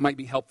might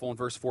be helpful in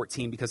verse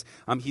 14, because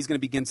Jesus is going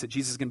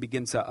to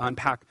begin to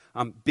unpack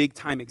big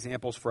time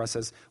examples for us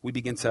as we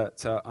begin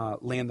to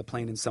land the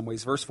plane in some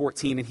ways. Verse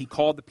 14, and he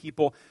called the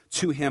people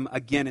to him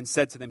again and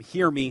said to them,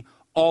 hear me,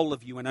 all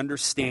of you, and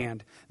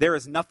understand. There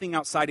is nothing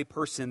outside a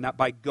person that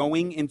by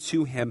going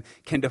into him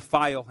can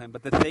defile him,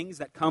 but the things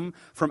that come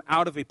from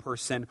out of a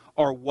person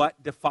are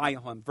what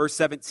defile him. Verse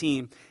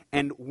 17,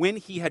 and when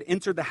he had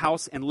entered the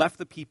house and left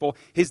the people,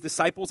 his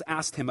disciples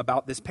asked him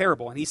about this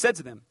parable, and he said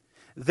to them,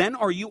 then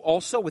are you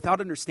also without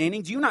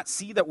understanding? Do you not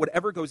see that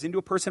whatever goes into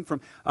a person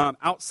from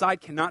outside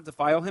cannot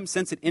defile him,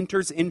 since it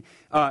enters in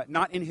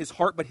not in his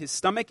heart but his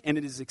stomach, and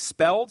it is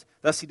expelled?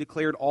 Thus he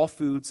declared all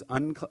foods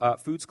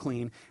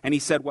clean. And he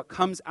said what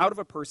comes out of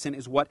a person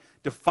is what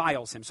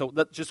defiles him. So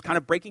just kind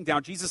of breaking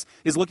down, Jesus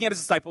is looking at his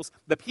disciples.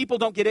 The people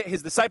don't get it.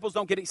 His disciples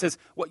don't get it. He says,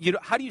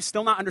 how do you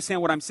still not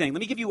understand what I'm saying? Let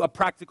me give you a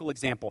practical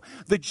example.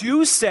 The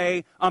Jews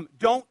say,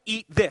 don't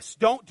eat this,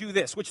 don't do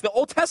this, which the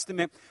Old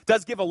Testament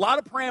does give a lot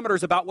of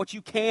parameters about what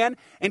you can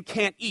and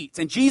can't eat.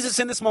 And Jesus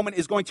in this moment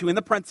is going to, in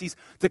the parentheses,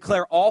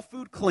 declare all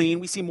food clean.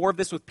 We see more of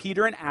this with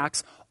Peter in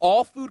Acts.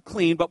 All food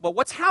clean. But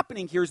what's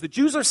happening here is the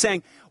Jews are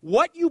saying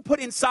what you put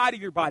inside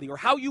of your body, or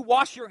how you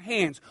wash your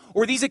hands,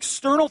 or these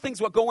external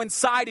things, what go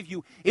inside of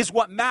you is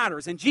what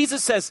matters. And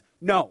Jesus says,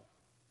 no.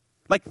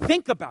 Like,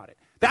 think about it.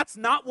 That's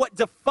not what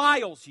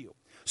defiles you.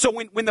 So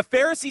when the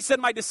Pharisees said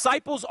my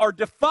disciples are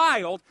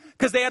defiled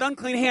because they had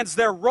unclean hands,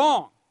 they're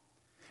wrong.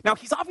 Now,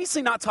 he's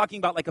obviously not talking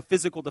about like a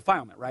physical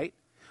defilement, right?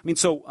 I mean,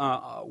 so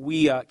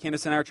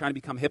Candace and I are trying to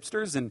become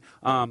hipsters, and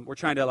we're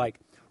trying to like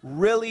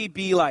really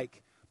be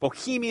like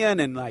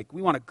bohemian, and like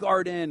we want a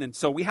garden. And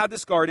so we have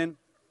this garden,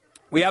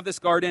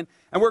 and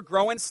we're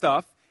growing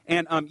stuff.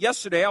 And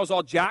yesterday I was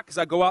all jacked because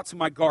I go out to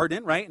my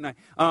garden, right? And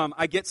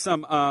I get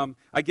some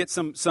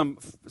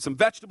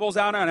vegetables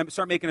out, and I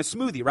start making a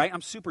smoothie, right?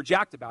 I'm super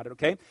jacked about it,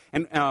 okay?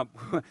 And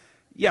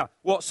yeah,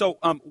 well, so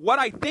what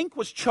I think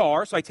was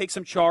char, so I take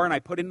some char and I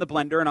put it in the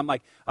blender, and I'm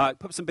like,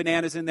 put some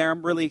bananas in there.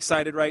 I'm really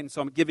excited, right? And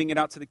so I'm giving it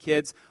out to the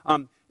kids.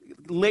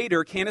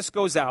 Later, Candace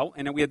goes out,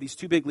 and we have these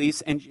two big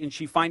leaves, and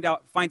she finds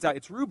out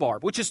it's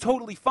rhubarb, which is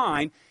totally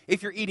fine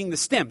if you're eating the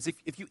stems.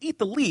 If you eat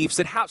the leaves,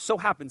 it so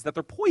happens that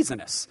they're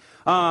poisonous.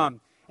 And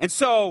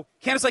so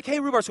Candace's like, hey,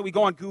 rhubarb. So we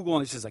go on Google,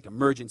 and it's just like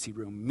emergency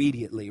room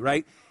immediately,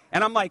 right?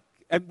 And I'm like,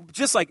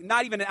 just like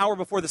not even an hour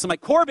before this, I'm like,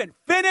 Corbin,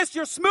 finish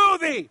your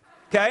smoothie,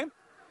 okay?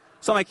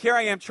 So I'm like, here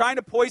I am trying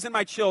to poison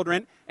my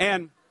children,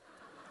 and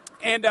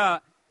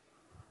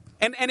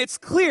it's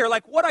clear,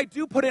 like what I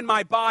do put in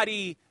my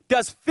body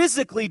does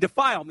physically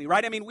defile me,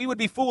 right? I mean, we would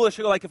be foolish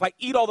to go like, if I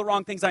eat all the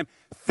wrong things, I'm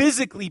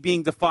physically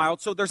being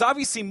defiled. So there's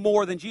obviously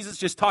more than Jesus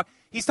just talked.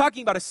 He's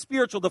talking about a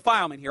spiritual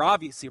defilement here,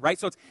 obviously, right?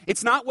 So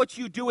it's not what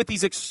you do with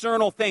these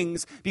external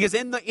things, because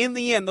in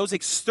the end, those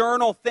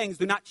external things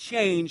do not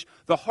change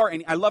the heart.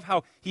 And I love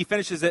how he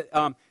finishes it.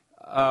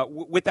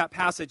 with that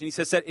passage, and he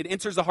says that it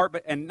enters the heart,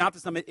 and not the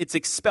stomach, it's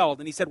expelled.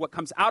 And he said what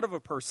comes out of a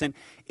person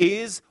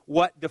is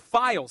what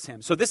defiles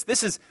him. So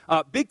this is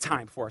big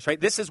time for us, right?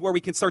 This is where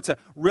we can start to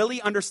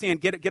really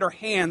understand, get our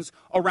hands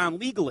around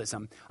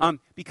legalism.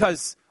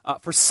 Because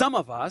for some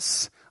of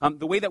us,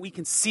 the way that we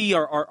can see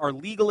our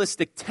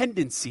legalistic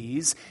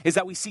tendencies is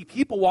that we see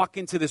people walk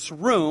into this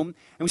room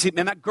and we say,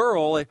 man, that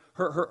girl,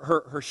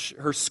 her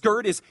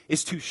skirt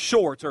is too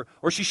short,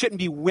 or she shouldn't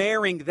be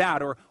wearing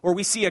that, or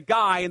we see a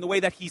guy in the way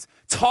that he's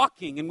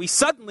talking, and we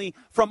suddenly,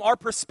 from our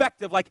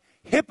perspective, like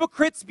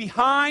hypocrites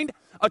behind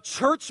a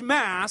church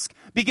mask,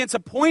 begin to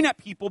point at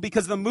people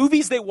because of the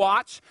movies they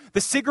watch,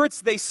 the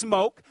cigarettes they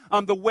smoke,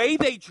 the way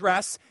they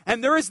dress,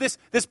 and there is this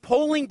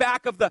pulling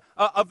back of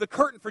the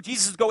curtain for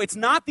Jesus to go, it's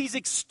not these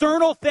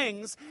external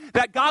things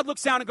that God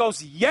looks down and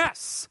goes,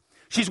 yes,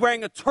 she's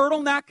wearing a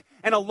turtleneck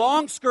and a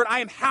long skirt. I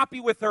am happy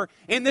with her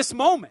in this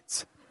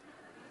moment.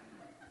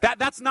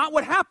 That's not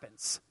what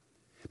happens.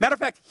 Matter of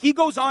fact, he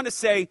goes on to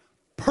say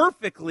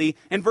perfectly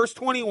in verse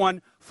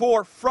 21,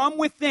 for from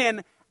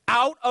within,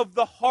 out of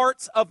the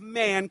hearts of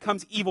man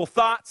comes evil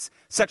thoughts,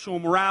 sexual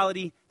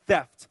immorality,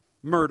 theft,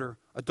 murder,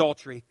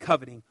 adultery,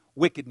 coveting,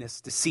 wickedness,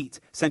 deceit,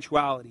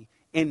 sensuality,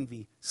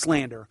 envy,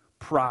 slander,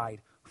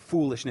 pride,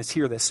 foolishness.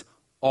 Hear this.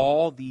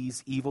 All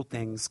these evil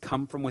things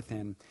come from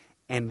within,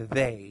 and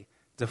they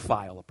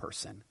defile a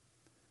person.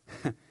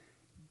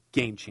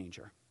 Game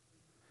changer.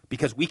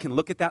 Because we can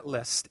look at that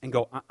list and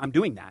go, I'm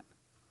doing that.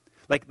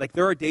 Like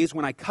there are days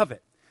when I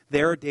covet.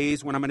 There are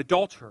days when I'm an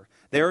adulterer.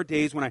 There are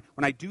days when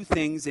I do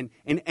things in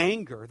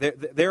anger.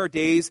 There are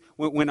days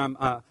when I'm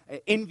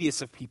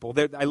envious of people.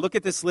 I look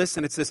at this list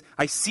and it says,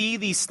 I see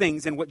these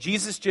things. And what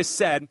Jesus just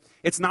said,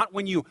 it's not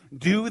when you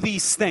do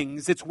these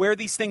things, it's where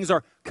these things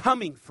are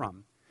coming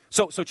from.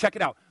 So check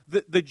it out.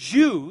 The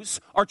Jews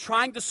are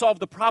trying to solve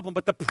the problem,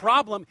 but the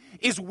problem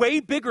is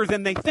way bigger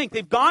than they think.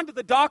 They've gone to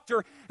the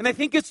doctor and they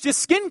think it's just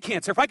skin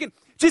cancer. If I can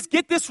just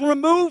get this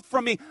removed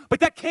from me,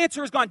 but that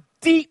cancer has gone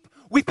deep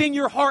within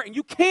your heart, and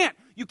you can't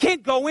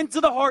go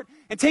into the heart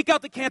and take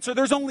out the cancer.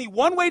 There's only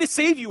one way to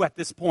save you at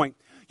this point.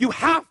 You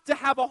have to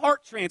have a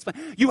heart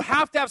transplant. You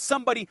have to have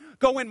somebody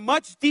go in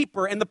much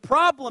deeper. And the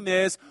problem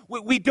is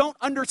we don't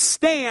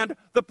understand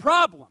the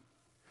problem.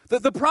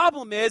 The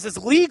problem is, as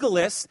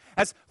legalists,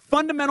 as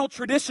fundamental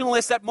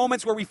traditionalists, at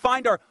moments where we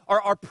find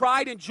our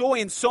pride and joy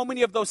in so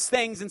many of those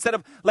things, instead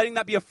of letting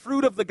that be a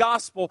fruit of the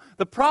gospel,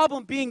 the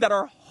problem being that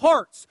our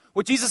hearts,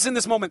 with Jesus in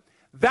this moment,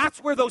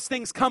 that's where those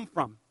things come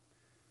from.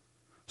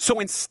 So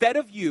instead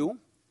of you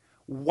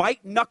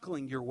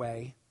white-knuckling your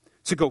way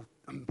to go,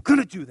 I'm going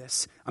to do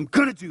this, I'm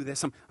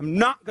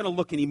not going to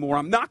look anymore,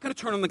 I'm not going to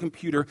turn on the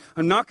computer,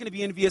 I'm not going to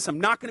be envious, I'm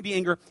not going to be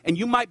angry, and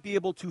you might be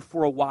able to,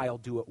 for a while,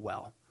 do it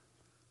well.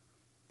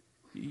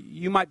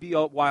 You might be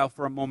a while,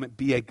 for a moment,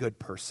 be a good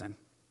person.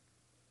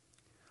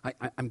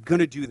 I'm going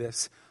to do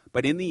this,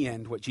 but in the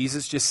end, what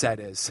Jesus just said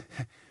is,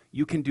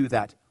 you can do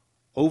that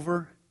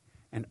over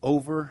and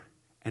over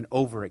and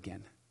over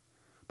again.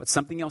 But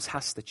something else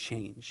has to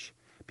change.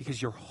 Because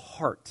your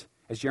heart,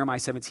 as Jeremiah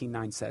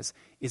 17:9 says,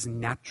 is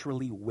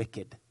naturally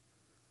wicked.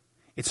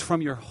 It's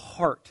from your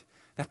heart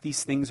that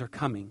these things are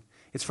coming.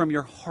 It's from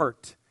your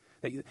heart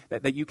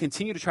that you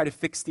continue to try to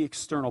fix the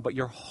external, but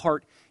your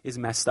heart is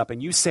messed up.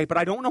 And you say, but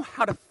I don't know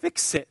how to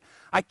fix it.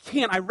 I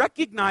can't. I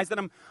recognize that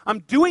I'm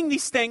doing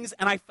these things,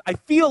 and I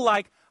feel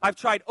like I've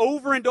tried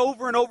over and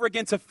over and over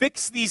again to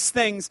fix these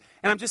things,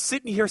 and I'm just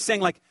sitting here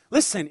saying, like,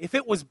 listen, if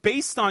it was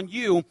based on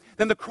you,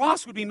 then the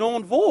cross would be null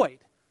and void.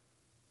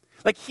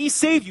 Like, he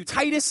saved you.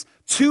 Titus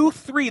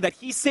 2:3, that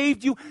he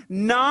saved you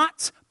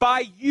not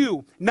by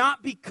you,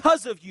 not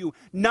because of you,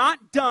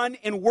 not done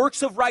in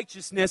works of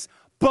righteousness,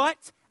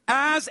 but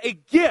as a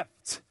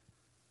gift.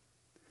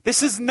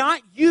 This is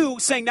not you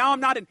saying, now I'm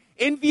not an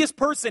envious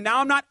person, now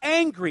I'm not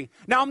angry,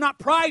 now I'm not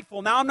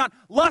prideful, now I'm not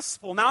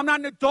lustful, now I'm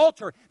not an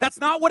adulterer. That's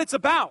not what it's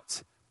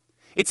about.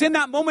 It's in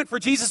that moment for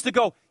Jesus to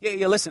go,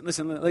 yeah, listen,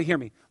 hear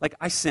me. Like,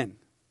 I sin.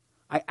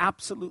 I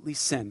absolutely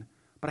sin,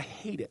 but I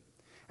hate it.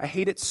 I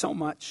hate it so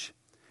much,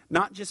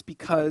 not just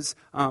because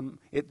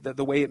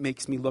the way it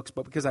makes me look,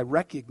 but because I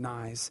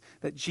recognize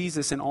that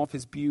Jesus, in all of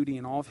his beauty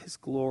and all of his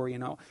glory,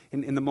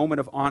 in the moment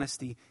of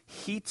honesty,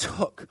 he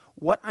took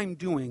what I'm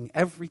doing,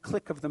 every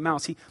click of the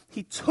mouse,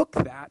 he took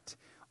that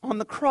on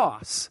the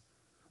cross.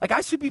 Like,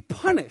 I should be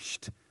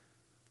punished.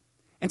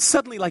 And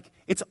suddenly, like,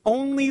 it's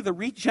only the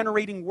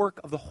regenerating work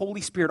of the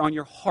Holy Spirit on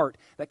your heart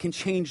that can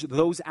change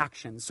those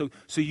actions.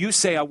 So you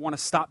say, I want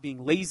to stop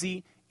being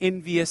lazy,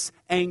 envious,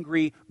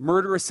 angry,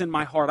 murderous in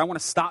my heart. I want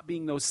to stop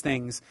being those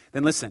things.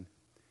 Then listen,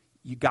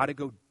 you got to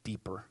go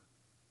deeper.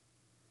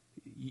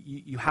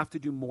 You have to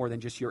do more than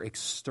just your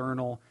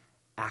external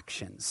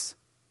actions.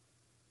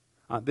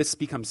 This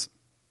becomes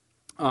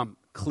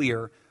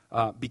clear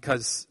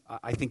because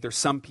I think there's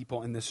some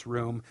people in this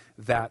room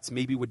that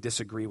maybe would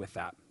disagree with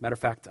that. Matter of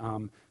fact,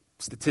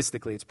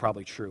 statistically it's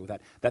probably true,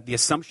 that the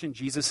assumption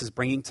Jesus is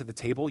bringing to the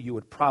table you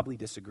would probably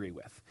disagree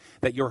with,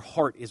 that your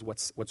heart is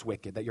what's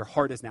wicked, that your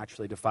heart is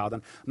naturally defiled.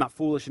 And I'm not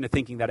foolish into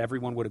thinking that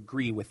everyone would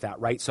agree with that,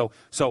 right? So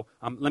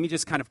let me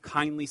just kind of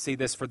kindly say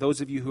this for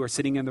those of you who are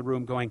sitting in the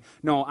room going,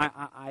 no,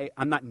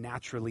 I'm not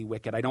naturally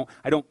wicked. I don't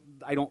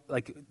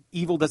like,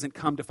 evil doesn't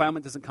come,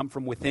 defilement doesn't come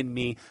from within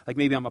me. Like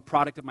maybe I'm a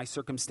product of my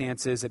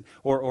circumstances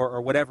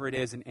or whatever it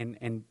is.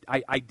 And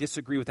I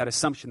disagree with that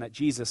assumption that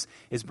Jesus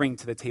is bringing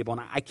to the table.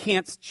 And I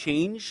can't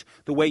change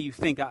the way you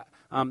think.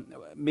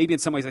 Maybe in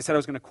some ways, I said I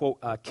was going to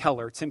quote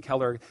Tim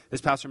Keller,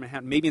 this pastor in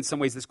Manhattan. Maybe in some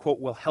ways this quote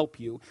will help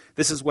you.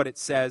 This is what it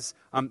says.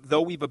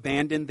 Though we've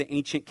abandoned the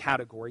ancient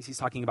categories, he's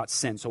talking about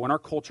sin. So in our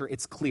culture,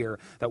 it's clear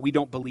that we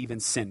don't believe in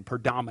sin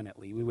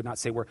predominantly. We would not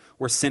say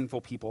we're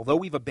sinful people. Though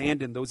we've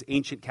abandoned those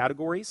ancient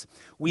categories,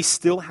 we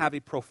still have a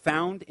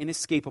profound,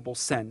 inescapable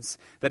sense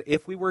that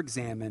if we were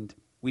examined,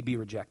 we'd be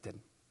rejected.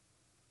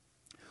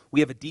 We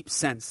have a deep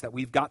sense that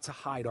we've got to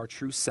hide our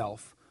true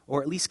self,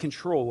 or at least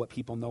control what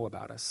people know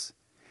about us.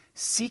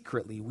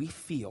 Secretly, we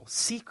feel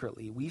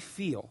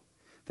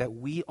that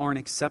we aren't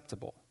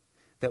acceptable,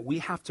 that we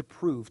have to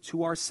prove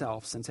to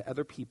ourselves and to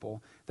other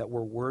people that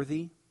we're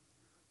worthy,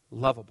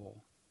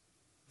 lovable,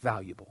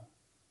 valuable.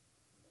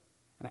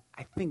 And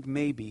I think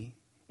maybe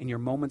in your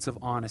moments of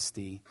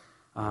honesty,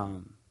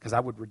 because I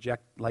would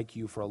reject, like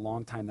you, for a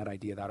long time that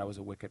idea that I was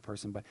a wicked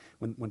person. But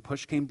when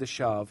push came to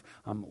shove,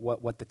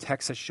 what the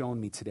text has shown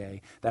me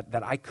today,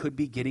 that I could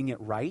be getting it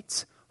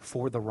right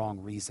for the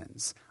wrong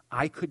reasons.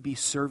 I could be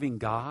serving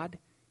God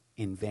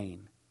in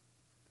vain.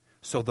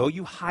 So though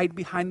you hide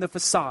behind the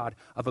facade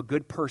of a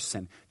good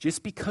person,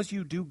 just because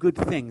you do good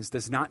things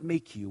does not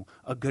make you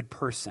a good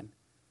person.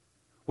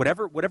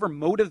 Whatever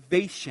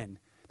motivation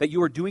that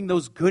you are doing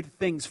those good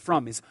things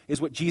from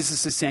is what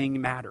Jesus is saying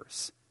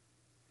matters.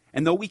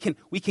 And though we can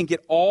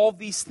get all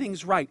these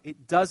things right,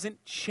 it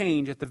doesn't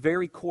change at the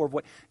very core of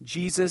what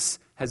Jesus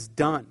has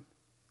done.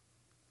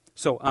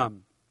 So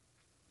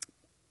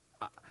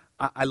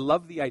I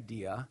love the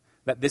idea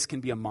that this can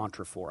be a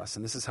mantra for us,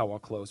 and this is how I'll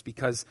close,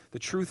 because the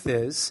truth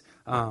is,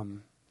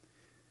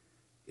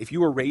 if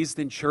you were raised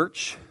in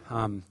church,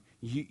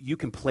 you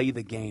can play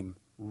the game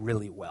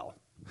really well.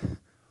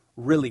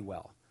 Really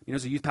well. You know,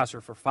 as a youth pastor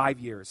for 5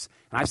 years,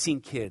 and I've seen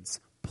kids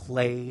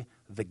play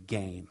the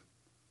game.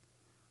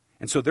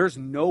 And so there's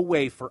no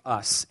way for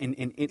us,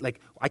 like,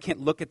 I can't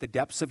look at the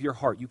depths of your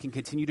heart. You can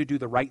continue to do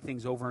the right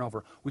things over and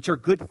over, which are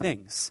good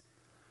things.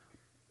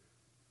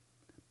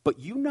 But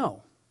you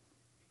know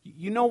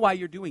why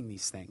you're doing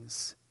these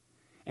things.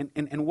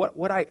 And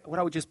what I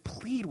would just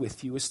plead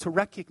with you is to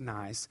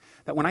recognize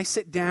that when I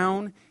sit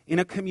down in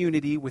a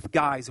community with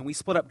guys, and we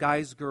split up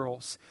guys,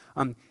 girls,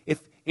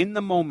 if in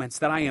the moments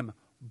that I am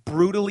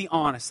brutally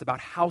honest about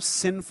how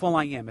sinful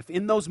I am, if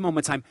in those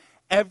moments I'm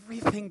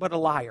everything but a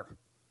liar,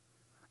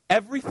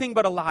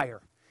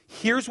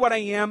 here's what I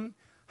am.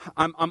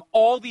 I'm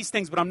all these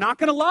things, but I'm not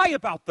going to lie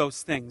about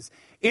those things.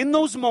 In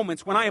those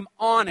moments when I am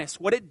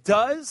honest, what it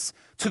does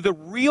to the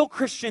real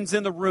Christians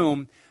in the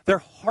room, their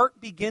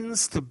heart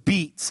begins to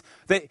beat.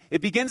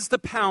 It begins to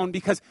pound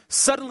because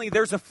suddenly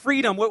there's a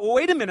freedom.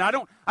 Wait a minute, I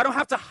don't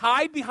have to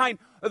hide behind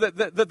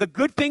the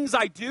good things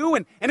I do,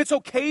 and it's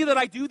okay that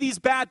I do these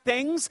bad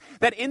things.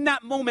 That in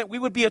that moment we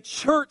would be a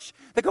church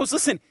that goes,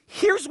 listen,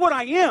 here's what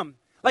I am.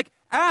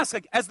 Ask,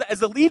 as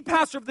the lead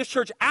pastor of this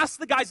church, ask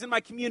the guys in my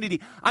community.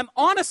 I'm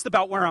honest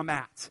about where I'm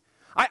at.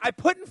 I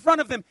put in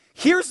front of them,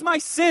 here's my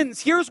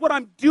sins, here's what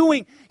I'm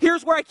doing,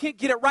 here's where I can't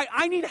get it right.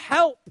 I need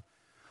help.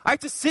 I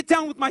have to sit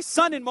down with my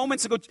son in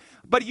moments and go,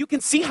 but you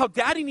can see how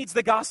daddy needs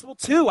the gospel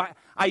too.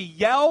 I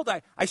yelled,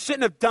 I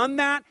shouldn't have done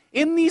that.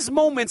 In these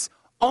moments,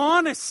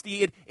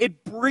 honesty,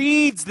 it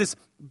breeds this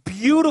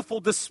beautiful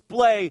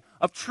display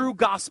of true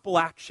gospel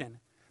action.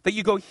 That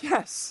you go,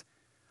 yes,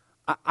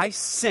 I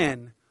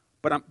sin,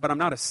 but I'm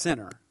not a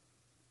sinner.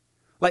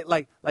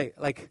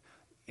 Like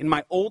in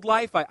my old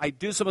life, I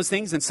do some of those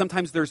things, and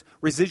sometimes there's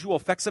residual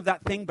effects of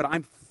that thing, but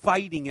I'm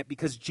fighting it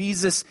because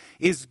Jesus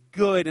is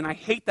good, and I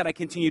hate that I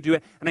continue to do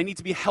it, and I need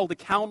to be held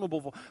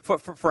accountable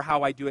for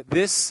how I do it.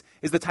 This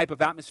is the type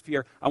of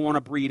atmosphere I want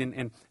to breed,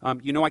 and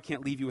I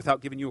can't leave you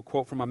without giving you a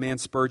quote from my man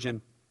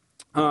Spurgeon.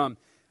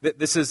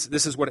 This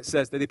is what it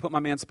says. Did they put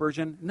my man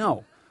Spurgeon?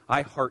 No.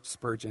 I heart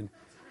Spurgeon.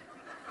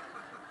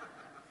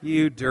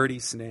 You dirty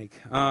snake.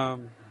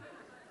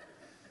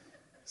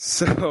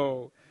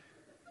 So,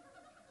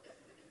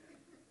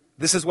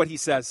 this is what he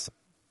says.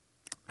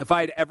 If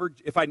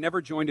I'd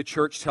never joined a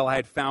church till I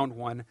had found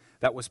one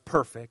that was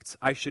perfect,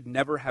 I should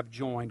never have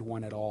joined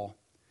one at all.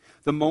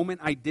 The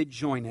moment I did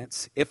join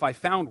it, if I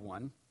found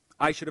one,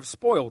 I should have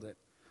spoiled it,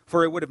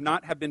 for it would have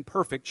not have been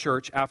perfect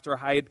church after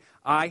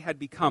I had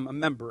become a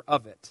member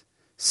of it.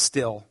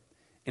 Still,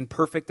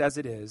 imperfect as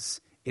it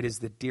is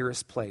the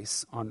dearest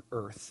place on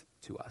earth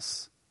to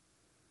us.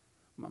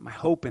 my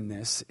hope in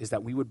this is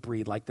that we would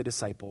breed, like the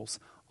disciples,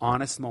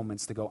 honest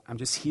moments to go, I'm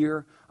just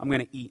here, I'm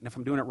going to eat, and if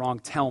I'm doing it wrong,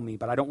 tell me,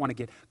 but I don't want to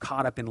get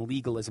caught up in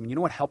legalism. You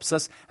know what helps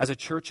us as a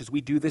church as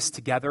we do this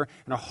together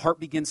and our heart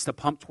begins to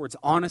pump towards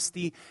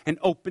honesty and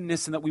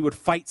openness, and that we would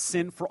fight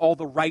sin for all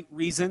the right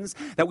reasons,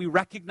 that we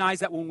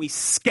recognize that when we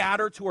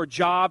scatter to our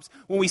jobs,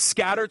 when we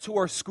scatter to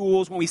our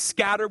schools, when we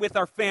scatter with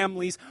our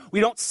families, we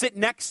don't sit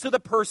next to the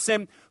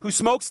person who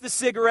smokes the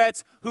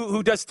cigarettes,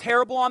 who does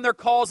terrible on their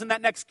calls in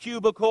that next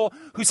cubicle,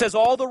 who says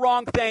all the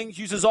wrong things,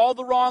 uses all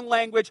the wrong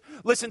language,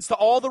 listens to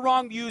all the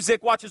wrong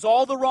music, watches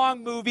all the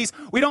wrong movies.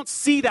 We don't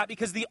see that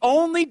because the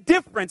only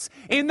difference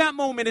in that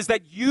moment is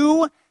that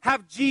you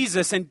have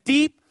Jesus, and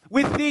deep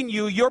within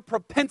you, your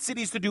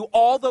propensities to do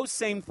all those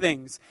same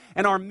things.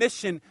 And our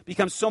mission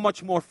becomes so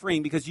much more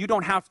freeing because you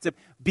don't have to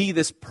be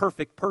this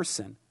perfect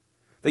person,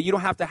 that you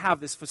don't have to have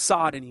this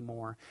facade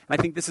anymore. And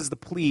I think this is the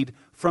plead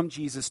from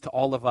Jesus to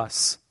all of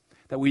us,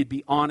 that we'd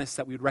be honest,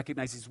 that we would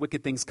recognize these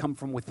wicked things come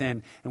from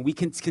within, and we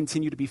can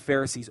continue to be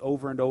Pharisees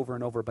over and over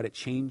and over, but it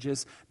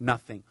changes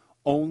nothing.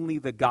 Only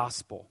the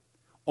gospel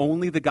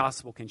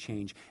can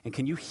change. And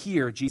can you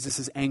hear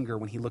Jesus' anger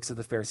when he looks at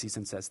the Pharisees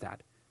and says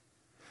that?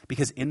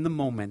 Because in the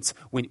moments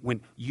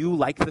when you,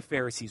 like the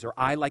Pharisees, or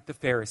I, like the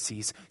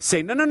Pharisees,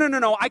 say,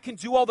 no, I can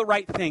do all the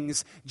right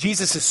things,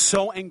 Jesus is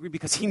so angry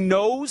because he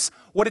knows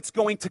what it's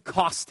going to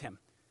cost him.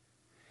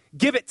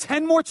 Give it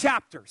 10 more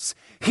chapters.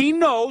 He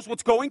knows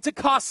what's going to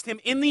cost him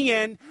in the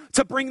end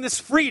to bring this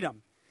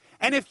freedom.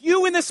 And if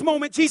you in this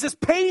moment, Jesus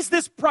pays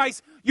this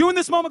price, you in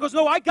this moment goes,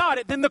 no, I got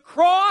it, then the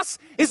cross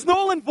is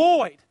null and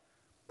void.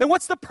 Then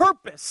what's the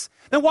purpose?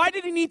 Then why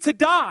did he need to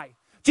die?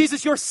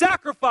 Jesus, your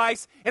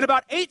sacrifice in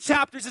about 8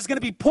 chapters is going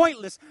to be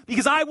pointless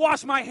because I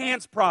wash my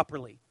hands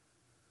properly.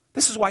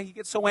 This is why he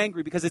gets so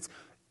angry, because it's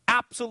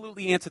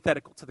absolutely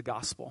antithetical to the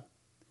gospel.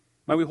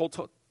 May we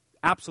hold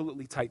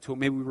absolutely tight to it.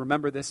 May we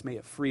remember this. May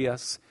it free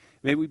us.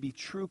 May we be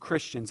true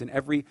Christians in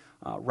every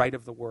right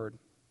of the word.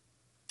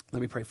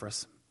 Let me pray for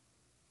us.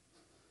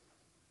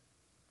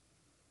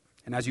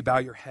 And as you bow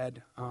your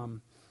head,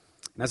 and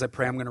as I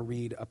pray, I'm going to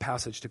read a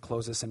passage to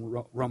close us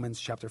in Romans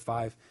chapter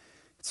 5.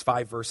 It's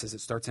 5 verses.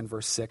 It starts in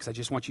verse 6. I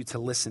just want you to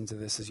listen to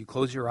this. As you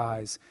close your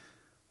eyes,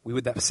 we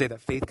would say that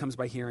faith comes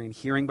by hearing,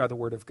 hearing by the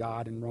word of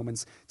God in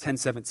Romans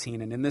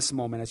 10:17. And in this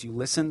moment, as you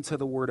listen to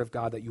the word of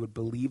God, that you would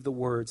believe the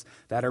words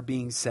that are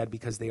being said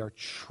because they are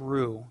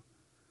true.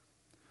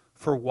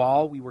 For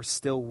while we were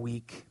still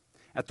weak,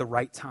 at the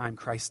right time,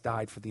 Christ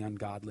died for the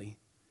ungodly.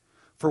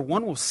 For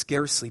one will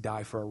scarcely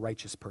die for a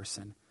righteous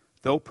person,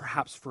 though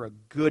perhaps for a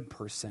good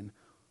person,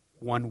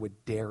 one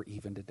would dare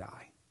even to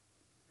die.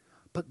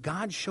 But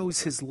God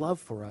shows his love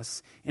for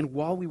us, and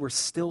while we were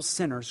still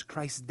sinners,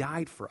 Christ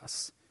died for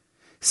us.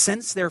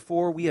 Since,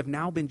 therefore, we have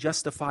now been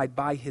justified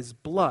by his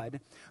blood,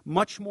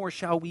 much more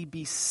shall we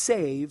be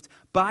saved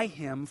by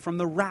him from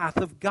the wrath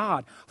of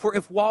God. For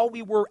if while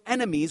we were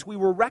enemies, we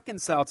were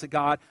reconciled to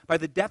God by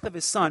the death of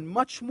his Son,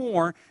 much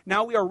more,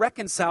 now we are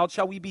reconciled,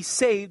 shall we be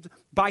saved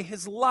by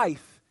his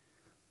life.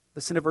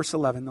 Listen to verse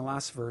 11, the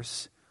last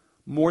verse.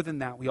 More than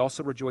that, we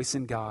also rejoice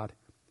in God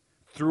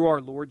through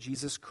our Lord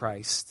Jesus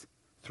Christ,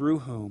 through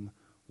whom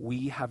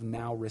we have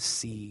now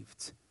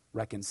received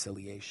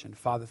reconciliation.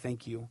 Father,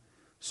 thank you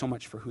so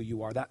much for who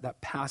you are.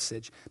 That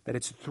passage, that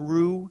it's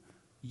through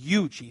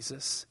you,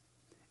 Jesus.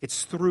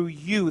 It's through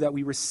you that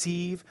we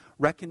receive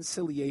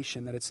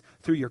reconciliation, that it's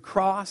through your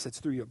cross, it's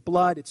through your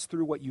blood, it's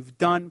through what you've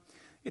done.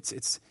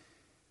 It's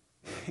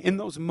in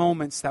those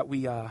moments that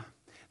we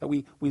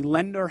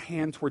lend our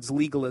hand towards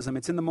legalism.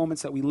 It's in the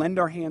moments that we lend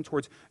our hand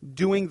towards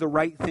doing the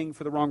right thing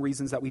for the wrong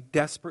reasons that we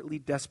desperately,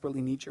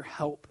 desperately need your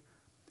help.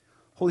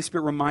 Holy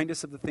Spirit, remind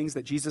us of the things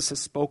that Jesus has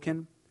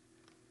spoken.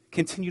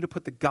 Continue to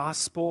put the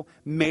gospel,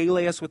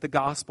 melee us with the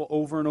gospel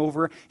over and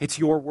over. It's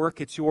your work,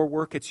 it's your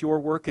work, it's your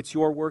work, it's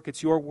your work,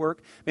 it's your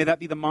work. May that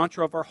be the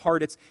mantra of our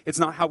heart. It's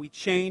not how we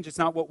change, it's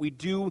not what we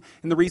do,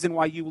 and the reason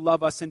why you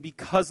love us. And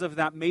because of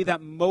that, may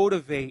that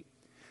motivate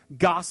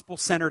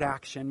gospel-centered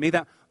action. May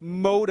that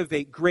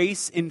motivate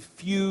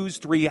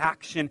grace-infused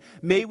reaction.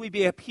 May we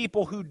be a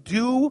people who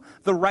do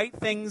the right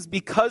things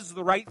because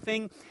the right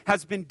thing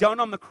has been done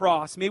on the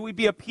cross. May we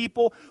be a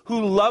people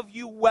who love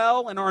you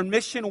well and are on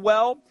mission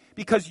well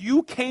because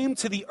you came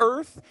to the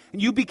earth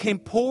and you became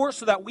poor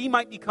so that we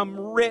might become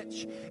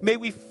rich. May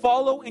we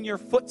follow in your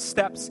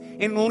footsteps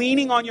in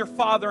leaning on your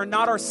Father and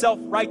not our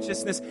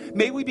self-righteousness.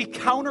 May we be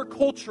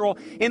countercultural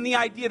in the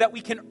idea that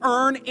we can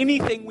earn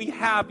anything we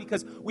have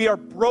because we are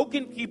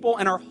broken people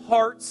and our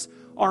hearts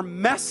are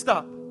messed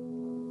up.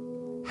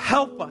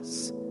 Help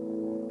us.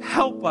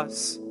 Help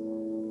us.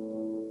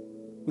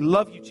 We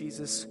love you,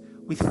 Jesus.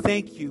 We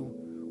thank you.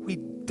 We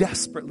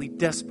desperately,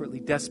 desperately,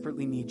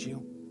 desperately need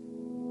you.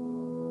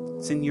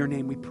 It's in your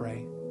name we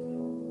pray.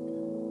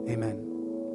 Amen.